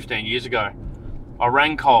 15 years ago, I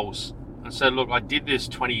rang Coles and said, look, I did this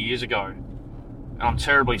 20 years ago, and I'm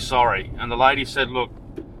terribly sorry. And the lady said, look,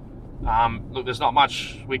 there's not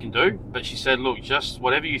much we can do, but she said, look, just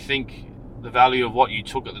whatever you think the value of what you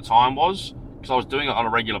took at the time was, because I was doing it on a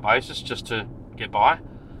regular basis just to get by.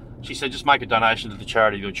 She said, just make a donation to the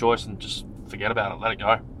charity of your choice and just forget about it, let it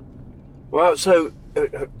go. Well, so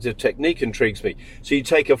the technique intrigues me. So you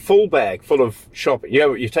take a full bag full of shopping.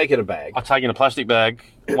 You take in a bag. I take in a plastic bag,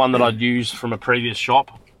 one that I'd used from a previous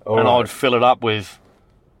shop, and I would fill it up with,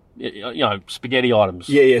 spaghetti items.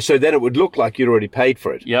 Yeah. So then it would look like you'd already paid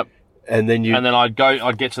for it. Yep. And then I'd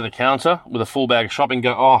get to the counter with a full bag of shopping and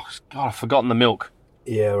go, oh, God, I've forgotten the milk.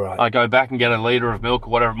 Yeah, right. I'd go back and get a litre of milk or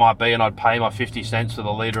whatever it might be, and I'd pay my 50 cents for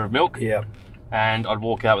the litre of milk. Yeah. And I'd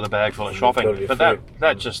walk out with a bag full of shopping. But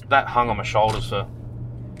that hung on my shoulders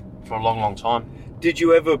for a long, long time. Did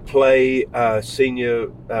you ever play senior,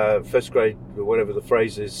 first grade, or whatever the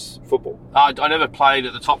phrase is, football? I never played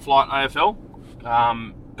at the top flight AFL.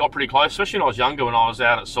 Got pretty close, especially when I was younger. When I was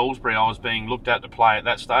out at Salisbury, I was being looked at to play at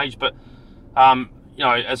that stage. But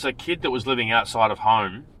as a kid that was living outside of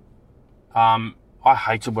home, I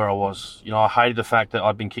hated where I was. I hated the fact that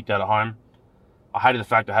I'd been kicked out of home. I hated the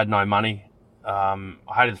fact I had no money. I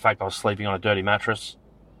hated the fact I was sleeping on a dirty mattress.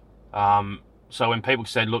 So when people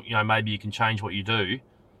said, look, maybe you can change what you do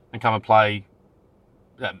and come and play,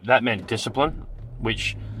 that meant discipline,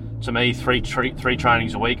 which to me, three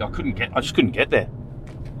trainings a week, I just couldn't get there.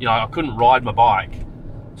 I couldn't ride my bike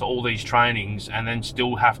to all these trainings and then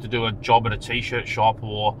still have to do a job at a t-shirt shop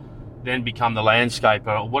or then become the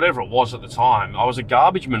landscaper or whatever it was at the time. I was a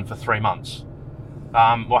garbage man for 3 months.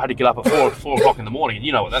 I had to get up at 4 o'clock in the morning, and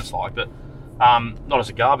you know what that's like, but not as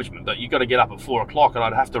a garbage man, but you've got to get up at 4 o'clock, and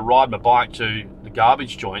I'd have to ride my bike to the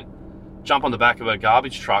garbage joint, jump on the back of a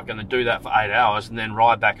garbage truck, and then do that for 8 hours, and then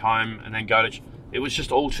ride back home, and then go to... It was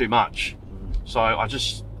just all too much. So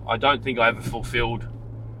I don't think I ever fulfilled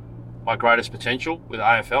my greatest potential with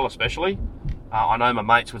AFL especially. I know my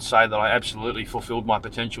mates would say that I absolutely fulfilled my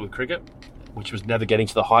potential with cricket, which was never getting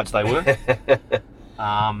to the heights they were.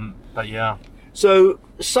 But yeah. So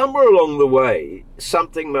somewhere along the way,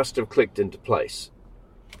 something must have clicked into place.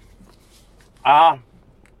 When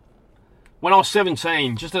I was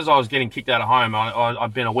 17, just as I was getting kicked out of home,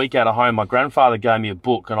 I'd been a week out of home, my grandfather gave me a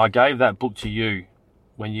book, and I gave that book to you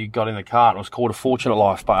when you got in the car. It was called A Fortunate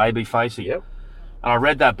Life by A.B. Facey. Yep. And I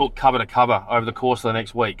read that book cover to cover over the course of the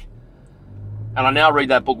next week. And I now read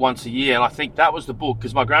that book once a year, and I think that was the book,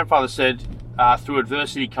 because my grandfather said, through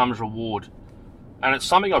adversity comes reward. And it's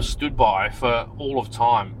something I've stood by for all of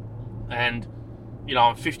time. And,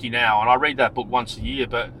 I'm 50 now, and I read that book once a year,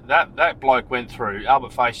 but that bloke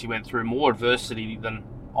Albert Facey went through more adversity than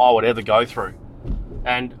I would ever go through.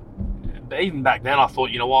 And even back then I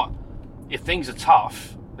thought, you know what, if things are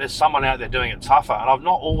tough, there's someone out there doing it tougher. And I've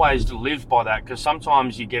not always lived by that, because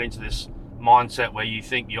sometimes you get into this mindset where you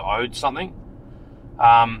think you're owed something.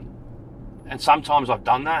 And sometimes I've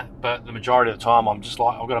done that, but the majority of the time I'm just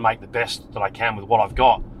like, I've got to make the best that I can with what I've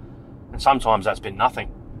got. And sometimes that's been nothing.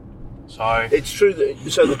 So it's true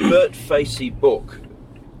that, so the Bert Facey book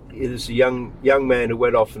is a young man who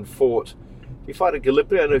went off and fought. He fought at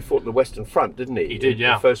Gallipoli. I know he fought in the Western Front, didn't he? He did,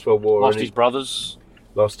 yeah. The First World War. Lost his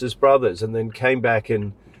brothers, and then came back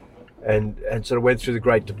and sort of went through the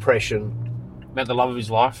Great Depression. Met the love of his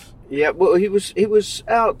life. Yeah, well, he was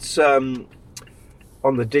out on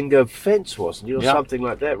the Dingo Fence, wasn't he, or something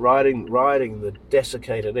like that, riding the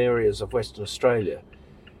desiccated areas of Western Australia.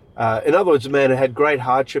 In other words, a man who had great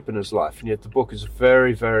hardship in his life, and yet the book is a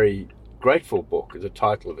very, very grateful book. The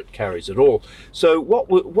title of it carries it all. So what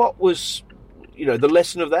was, the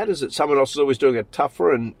lesson of that? Is that someone else is always doing it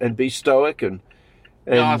tougher and be stoic and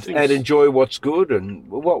enjoy what's good? And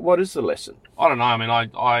what is the lesson? I don't know. I mean,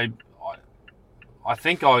 I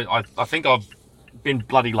think I've been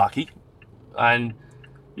bloody lucky, and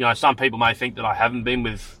some people may think that I haven't been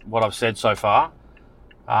with what I've said so far.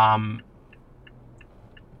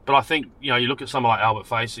 But I think, you look at someone like Albert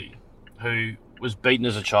Facey, who was beaten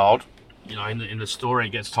as a child. In the story, it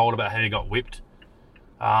gets told about how he got whipped.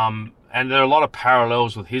 And there are a lot of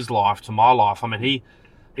parallels with his life to my life. I mean,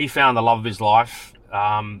 he found the love of his life.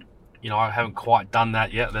 I haven't quite done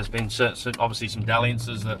that yet. There's been obviously some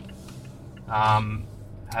dalliances that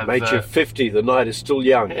have... Mate, you're 50, the night is still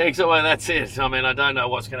young. Exactly, that's it. I mean, I don't know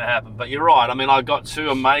what's going to happen. But you're right. I mean, I've got 2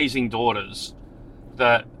 amazing daughters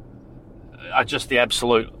that are just the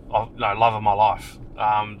absolute love of my life. They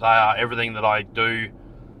are everything that I do,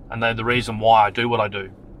 and they're the reason why I do what I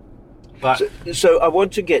do. But so I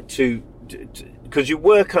want to get to because you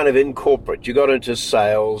were kind of in corporate. You got into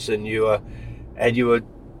sales, and you were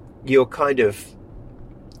kind of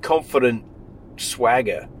confident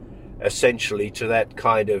swagger, essentially, to that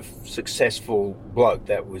kind of successful bloke.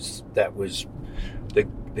 That was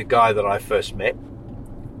the guy that I first met.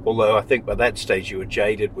 Although I think by that stage you were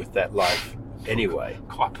jaded with that life anyway.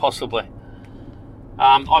 Quite possibly.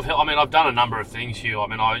 I've done a number of things here. I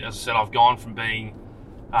mean, as I said, I've gone from being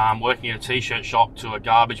working in a t-shirt shop to a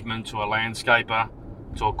garbage man to a landscaper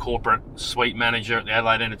to a corporate suite manager at the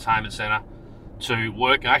Adelaide Entertainment Centre to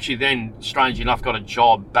work. Actually then, strangely enough, got a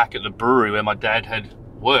job back at the brewery where my dad had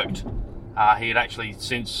worked. He had actually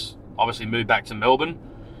since obviously moved back to Melbourne.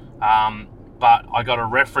 But I got a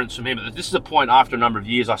reference from him. This is a point after a number of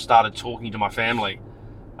years I started talking to my family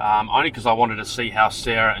only because I wanted to see how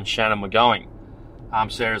Sarah and Shannon were going.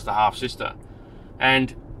 Sarah's the half-sister.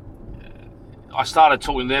 And I started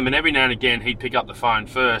talking to them, and every now and again he'd pick up the phone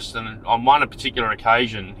first, and on one particular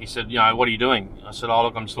occasion he said, what are you doing? I said,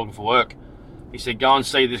 look, I'm just looking for work. He said, go and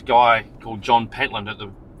see this guy called John Pentland at the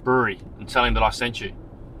brewery and tell him that I sent you.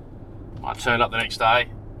 I turned up the next day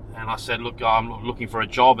and I said, look, I'm looking for a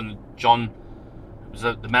job, and John was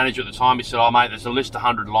the manager at the time. He said, mate, there's a list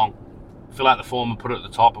 100 long. Fill out the form and put it at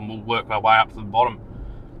the top, and we'll work our way up to the bottom.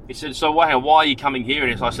 He said, so why are you coming here?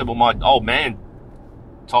 And I said, well, my old man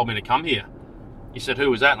told me to come here. He said, who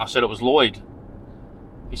was that? And I said, it was Lloyd.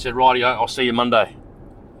 He said, rightio, I'll see you Monday.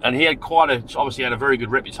 And he had obviously had a very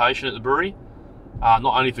good reputation at the brewery, not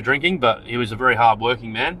only for drinking, but he was a very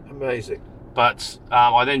hard-working man. Amazing. But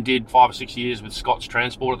I then did 5 or 6 years with Scott's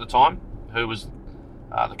Transport at the time, who was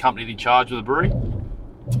the company in charge of the brewery.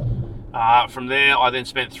 From there, I then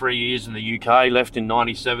spent 3 years in the UK, left in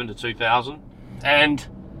 97 to 2000. And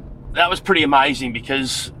that was pretty amazing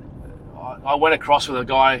because I went across with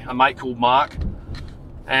a mate called Mark.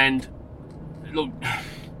 And look,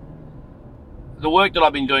 the work that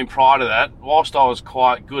I've been doing prior to that, whilst I was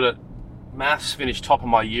quite good at maths, finished top of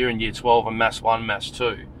my year in year 12 on maths 1, maths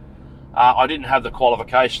 2, I didn't have the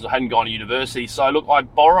qualifications. I hadn't gone to university. So look, I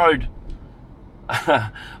borrowed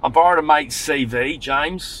a mate's CV,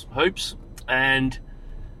 James Hoops, and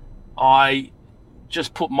I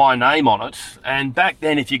just put my name on it. And back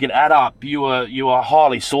then, if you could add up, you were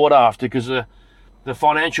highly sought after because the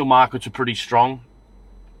financial markets were pretty strong.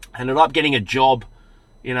 Ended up getting a job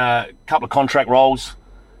in a couple of contract roles,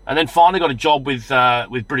 and then finally got a job with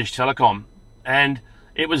British Telecom. And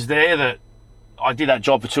it was there that I did that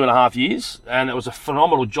job for 2.5 years, and it was a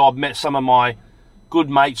phenomenal job. Met some of my good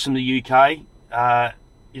mates from the UK.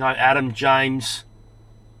 Adam, James,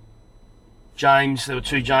 there were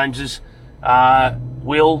 2 Jameses,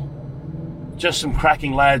 Will, just some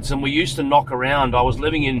cracking lads. And we used to knock around. I was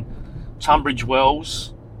living in Tunbridge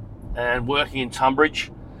Wells and working in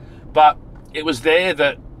Tunbridge, but it was there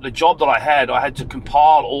that the job that I had to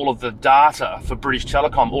compile all of the data for British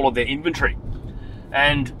Telecom, all of their inventory.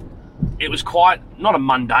 And it was quite, not a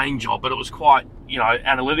mundane job, but it was quite,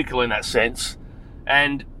 analytical in that sense.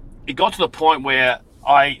 And it got to the point where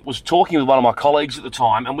I was talking with one of my colleagues at the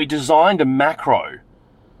time, and we designed a macro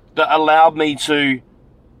that allowed me to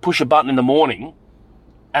push a button in the morning,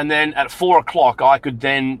 and then at 4 o'clock I could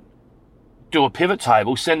then do a pivot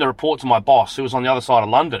table, send the report to my boss who was on the other side of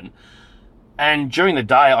London, and during the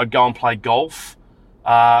day I'd go and play golf,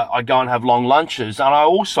 I'd go and have long lunches, and I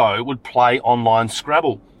also would play online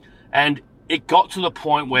Scrabble. And it got to the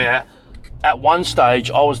point where at one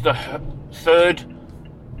stage I was the 3rd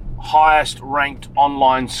highest ranked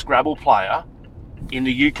online Scrabble player in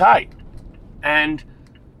the UK. And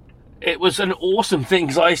it was an awesome thing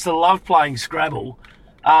because I used to love playing Scrabble,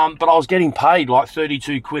 but I was getting paid like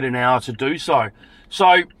 32 quid an hour to do so.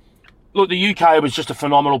 So, look, the UK was just a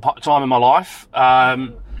phenomenal time in my life. I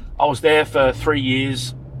was there for 3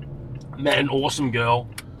 years, met an awesome girl.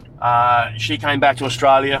 She came back to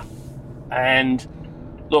Australia, and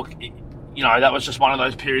look, that was just one of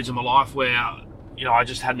those periods of my life where, I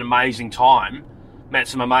just had an amazing time, met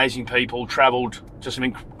some amazing people, travelled to some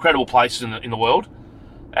incredible places in the world,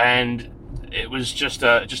 and it was just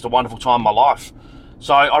a wonderful time in my life.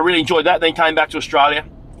 So I really enjoyed that. Then came back to Australia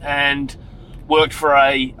and worked for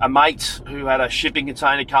a mate who had a shipping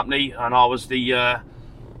container company, and I was the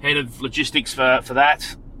head of logistics for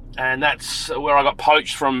that. And that's where I got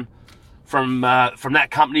poached from that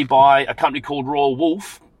company by a company called Royal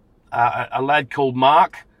Wolf, a lad called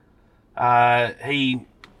Mark. He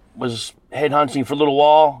was headhunting for a little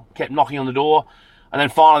while, kept knocking on the door, and then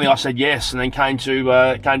finally I said yes, and then came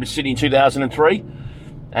to Sydney in 2003,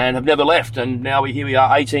 and have never left. And now here we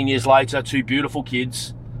are, 18 years later, 2 beautiful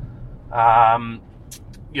kids. Had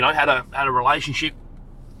a relationship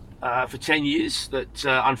for 10 years that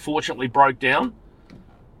unfortunately broke down.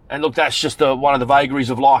 And look, that's just one of the vagaries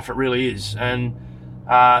of life. It really is. And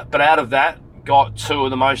but out of that, got 2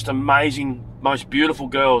 of the most amazing, most beautiful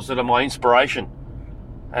girls that are my inspiration.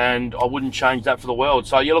 And I wouldn't change that for the world.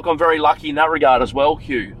 So, look, I'm very lucky in that regard as well,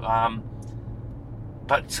 Hugh. I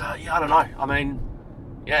don't know. I mean,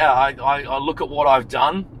 I look at what I've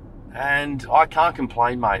done, and I can't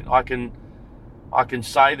complain, mate. I can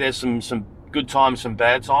say there's some good times, some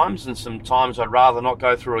bad times, and some times I'd rather not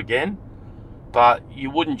go through again. But you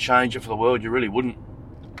wouldn't change it for the world. You really wouldn't.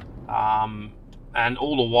 And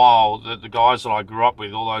all the while, the guys that I grew up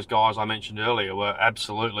with, all those guys I mentioned earlier, were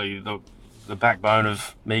absolutely the backbone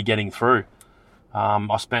of me getting through.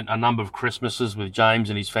 I spent a number of Christmases with James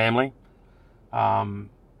and his family.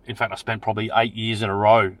 In fact, I spent probably 8 years in a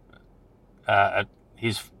row at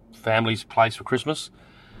his family's place for Christmas.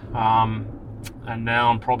 And now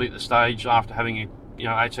I'm probably at the stage, after having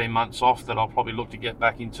 18 months off, that I'll probably look to get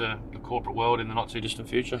back into the corporate world in the not too distant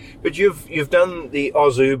future. But you've done the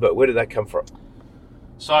Oz Uber. Where did that come from?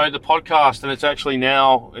 So the podcast, and it's actually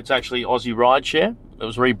Aussie Rideshare. It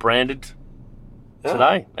was rebranded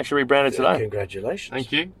today. Actually rebranded today. Congratulations.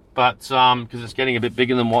 Thank you. But because it's getting a bit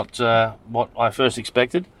bigger than what I first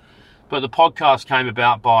expected. But the podcast came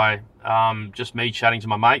about by just me chatting to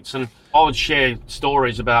my mates, and I would share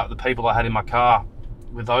stories about the people I had in my car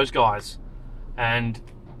with those guys. And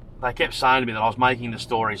they kept saying to me that I was making the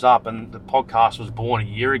stories up, and the podcast was born a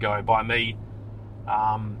year ago by me,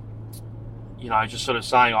 just sort of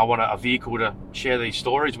saying I want a vehicle to share these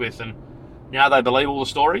stories with, and now they believe all the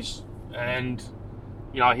stories. And,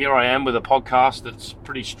 here I am with a podcast that's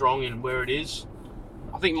pretty strong in where it is.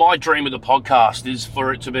 I think my dream with the podcast is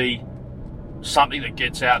for it to be something that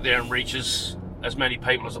gets out there and reaches as many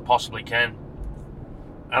people as it possibly can.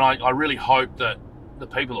 And I really hope that the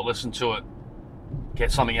people that listen to it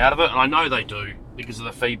get something out of it, and I know they do because of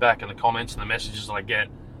the feedback and the comments and the messages that I get.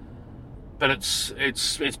 But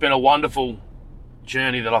it's been a wonderful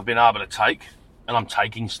journey that I've been able to take, and I'm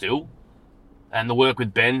taking still. And the work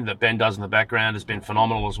with Ben that Ben does in the background has been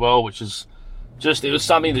phenomenal as well, which is it was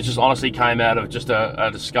something that just honestly came out of just a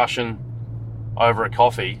discussion over a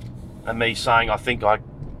coffee, and me saying I think I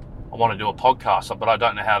want to do a podcast, but I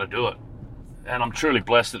don't know how to do it. And I'm truly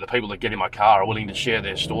blessed that the people that get in my car are willing to share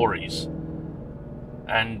their stories,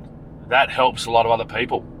 and that helps a lot of other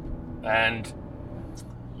people. And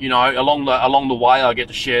along the way, I get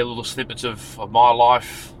to share little snippets of my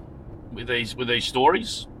life with these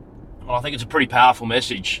stories. And I think it's a pretty powerful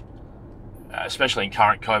message, especially in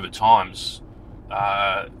current COVID times,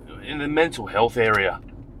 in the mental health area,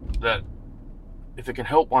 that if it can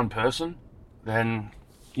help one person, then,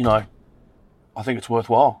 I think it's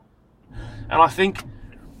worthwhile. And I think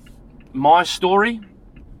my story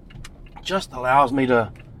just allows me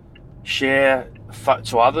to share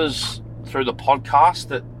to others through the podcast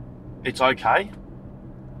that it's okay.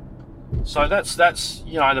 So that's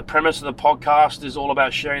the premise of the podcast is all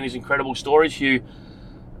about sharing these incredible stories, Hugh.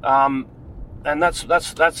 And that's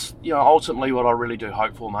ultimately what I really do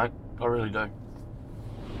hope for, mate. I really do.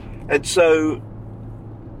 And so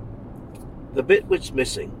the bit which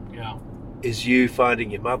missing is you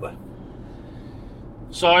finding your mother.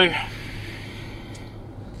 So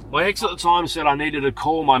my ex at the time said I needed to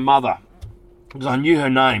call my mother because I knew her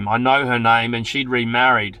name. I know her name, and she'd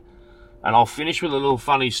remarried. And I'll finish with a little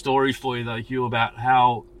funny story for you, though, Hugh, about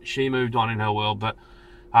how she moved on in her world. But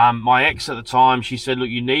my ex at the time, she said, look,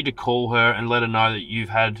 you need to call her and let her know that you've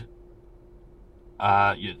had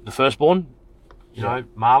the firstborn,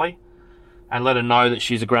 Marley, and let her know that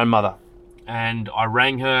she's a grandmother. And I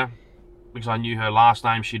rang her because I knew her last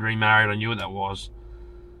name. She'd remarried. I knew what that was.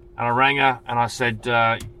 And I rang her and I said,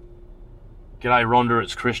 G'day, Rhonda,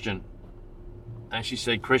 it's Christian. And she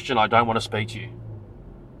said, Christian, I don't want to speak to you.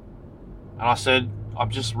 And I said, I'm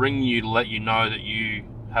just ringing you to let you know that you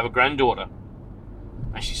have a granddaughter.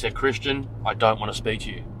 And she said, Christian, I don't want to speak to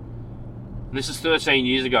you. And this is 13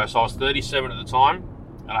 years ago, so I was 37 at the time,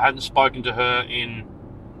 and I hadn't spoken to her in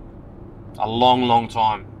a long, long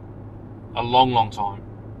time. A long, long time.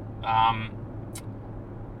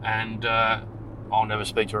 And I'll never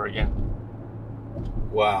speak to her again.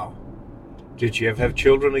 Wow. Did she ever have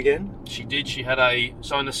children again? She did. She had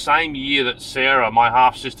so in the same year that Sarah, my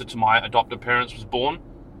half-sister to my adopted parents, was born,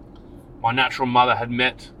 my natural mother had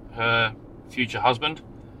met her future husband,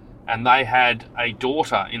 and they had a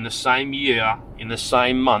daughter in the same year, in the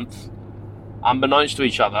same month, unbeknownst to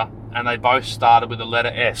each other, and they both started with the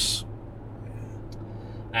letter S.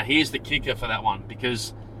 Now here's the kicker for that one,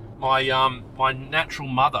 because my natural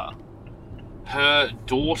mother, her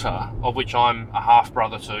daughter, of which I'm a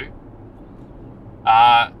half-brother to,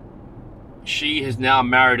 she has now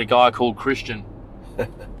married a guy called Christian.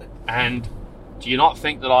 And do you not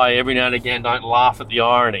think that I every now and again don't laugh at the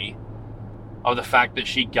irony of the fact that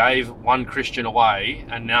she gave one Christian away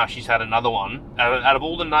and now she's had another one? Out of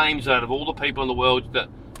all the names, out of all the people in the world that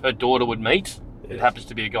her daughter would meet, it happens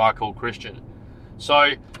to be a guy called Christian.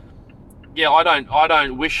 So yeah, I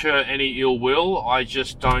don't wish her any ill will. I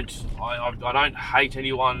just don't hate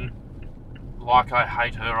anyone like I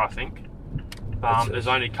hate her, I think. There's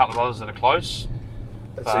only a couple of others that are close.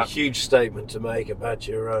 That's a huge statement to make about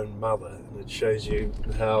your own mother, and it shows you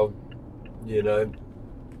how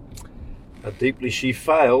deeply she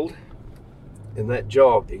failed in that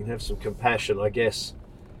job. You can have some compassion, I guess,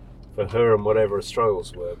 for her and whatever her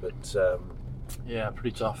struggles were, but yeah,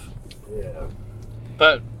 pretty tough. Yeah.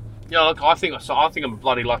 But look, I think I'm a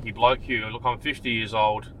bloody lucky bloke, Hugh. Look, I'm 50 years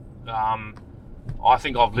old. I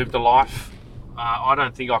think I've lived a life. I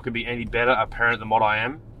don't think I could be any better a parent than what I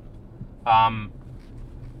am. I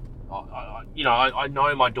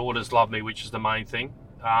know my daughters love me, which is the main thing.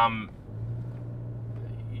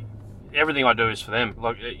 Everything I do is for them.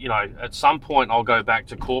 Like, at some point I'll go back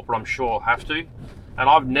to corporate. I'm sure I'll have to. And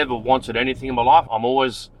I've never wanted anything in my life. I'm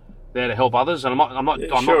always there to help others, and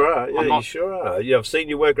you sure are. Yeah, I've seen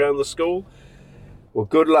you work around the school. Well,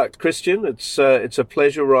 good luck, Christian. It's a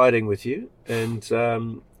pleasure riding with you, and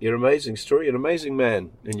you're an amazing story. You're an amazing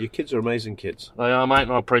man, and your kids are amazing kids. They are, mate,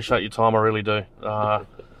 and I appreciate your time. I really do. Yeah,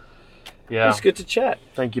 it's good to chat.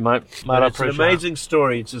 Thank you, mate. I it's an amazing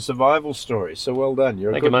story. It's a survival story. So well done.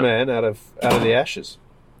 You're a good man out of the ashes.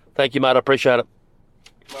 Thank you, mate. I appreciate it.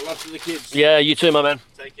 My love to the kids. Yeah, you too, my man.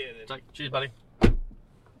 Take care, then. Cheers, buddy.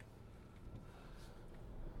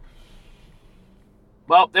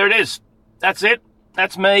 Well, there it is. That's it.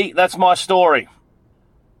 That's me. That's my story.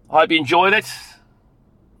 I hope you enjoyed it.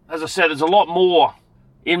 As I said, there's a lot more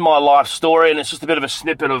in my life story, and it's just a bit of a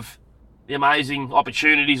snippet of the amazing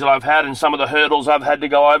opportunities that I've had and some of the hurdles I've had to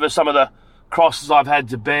go over, some of the crosses I've had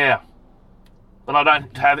to bear. But I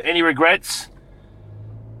don't have any regrets.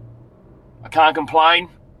 I can't complain.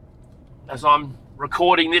 As I'm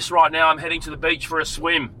recording this right now, I'm heading to the beach for a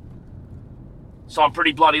swim. So I'm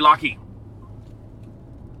pretty bloody lucky.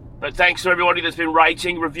 But thanks to everybody that's been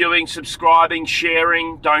rating, reviewing, subscribing,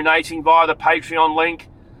 sharing, donating via the Patreon link.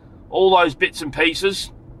 All those bits and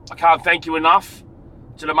pieces. I can't thank you enough.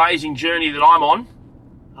 It's an amazing journey that I'm on.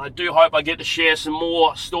 I do hope I get to share some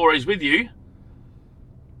more stories with you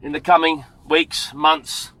in the coming weeks,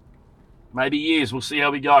 months, maybe years. We'll see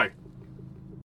how we go.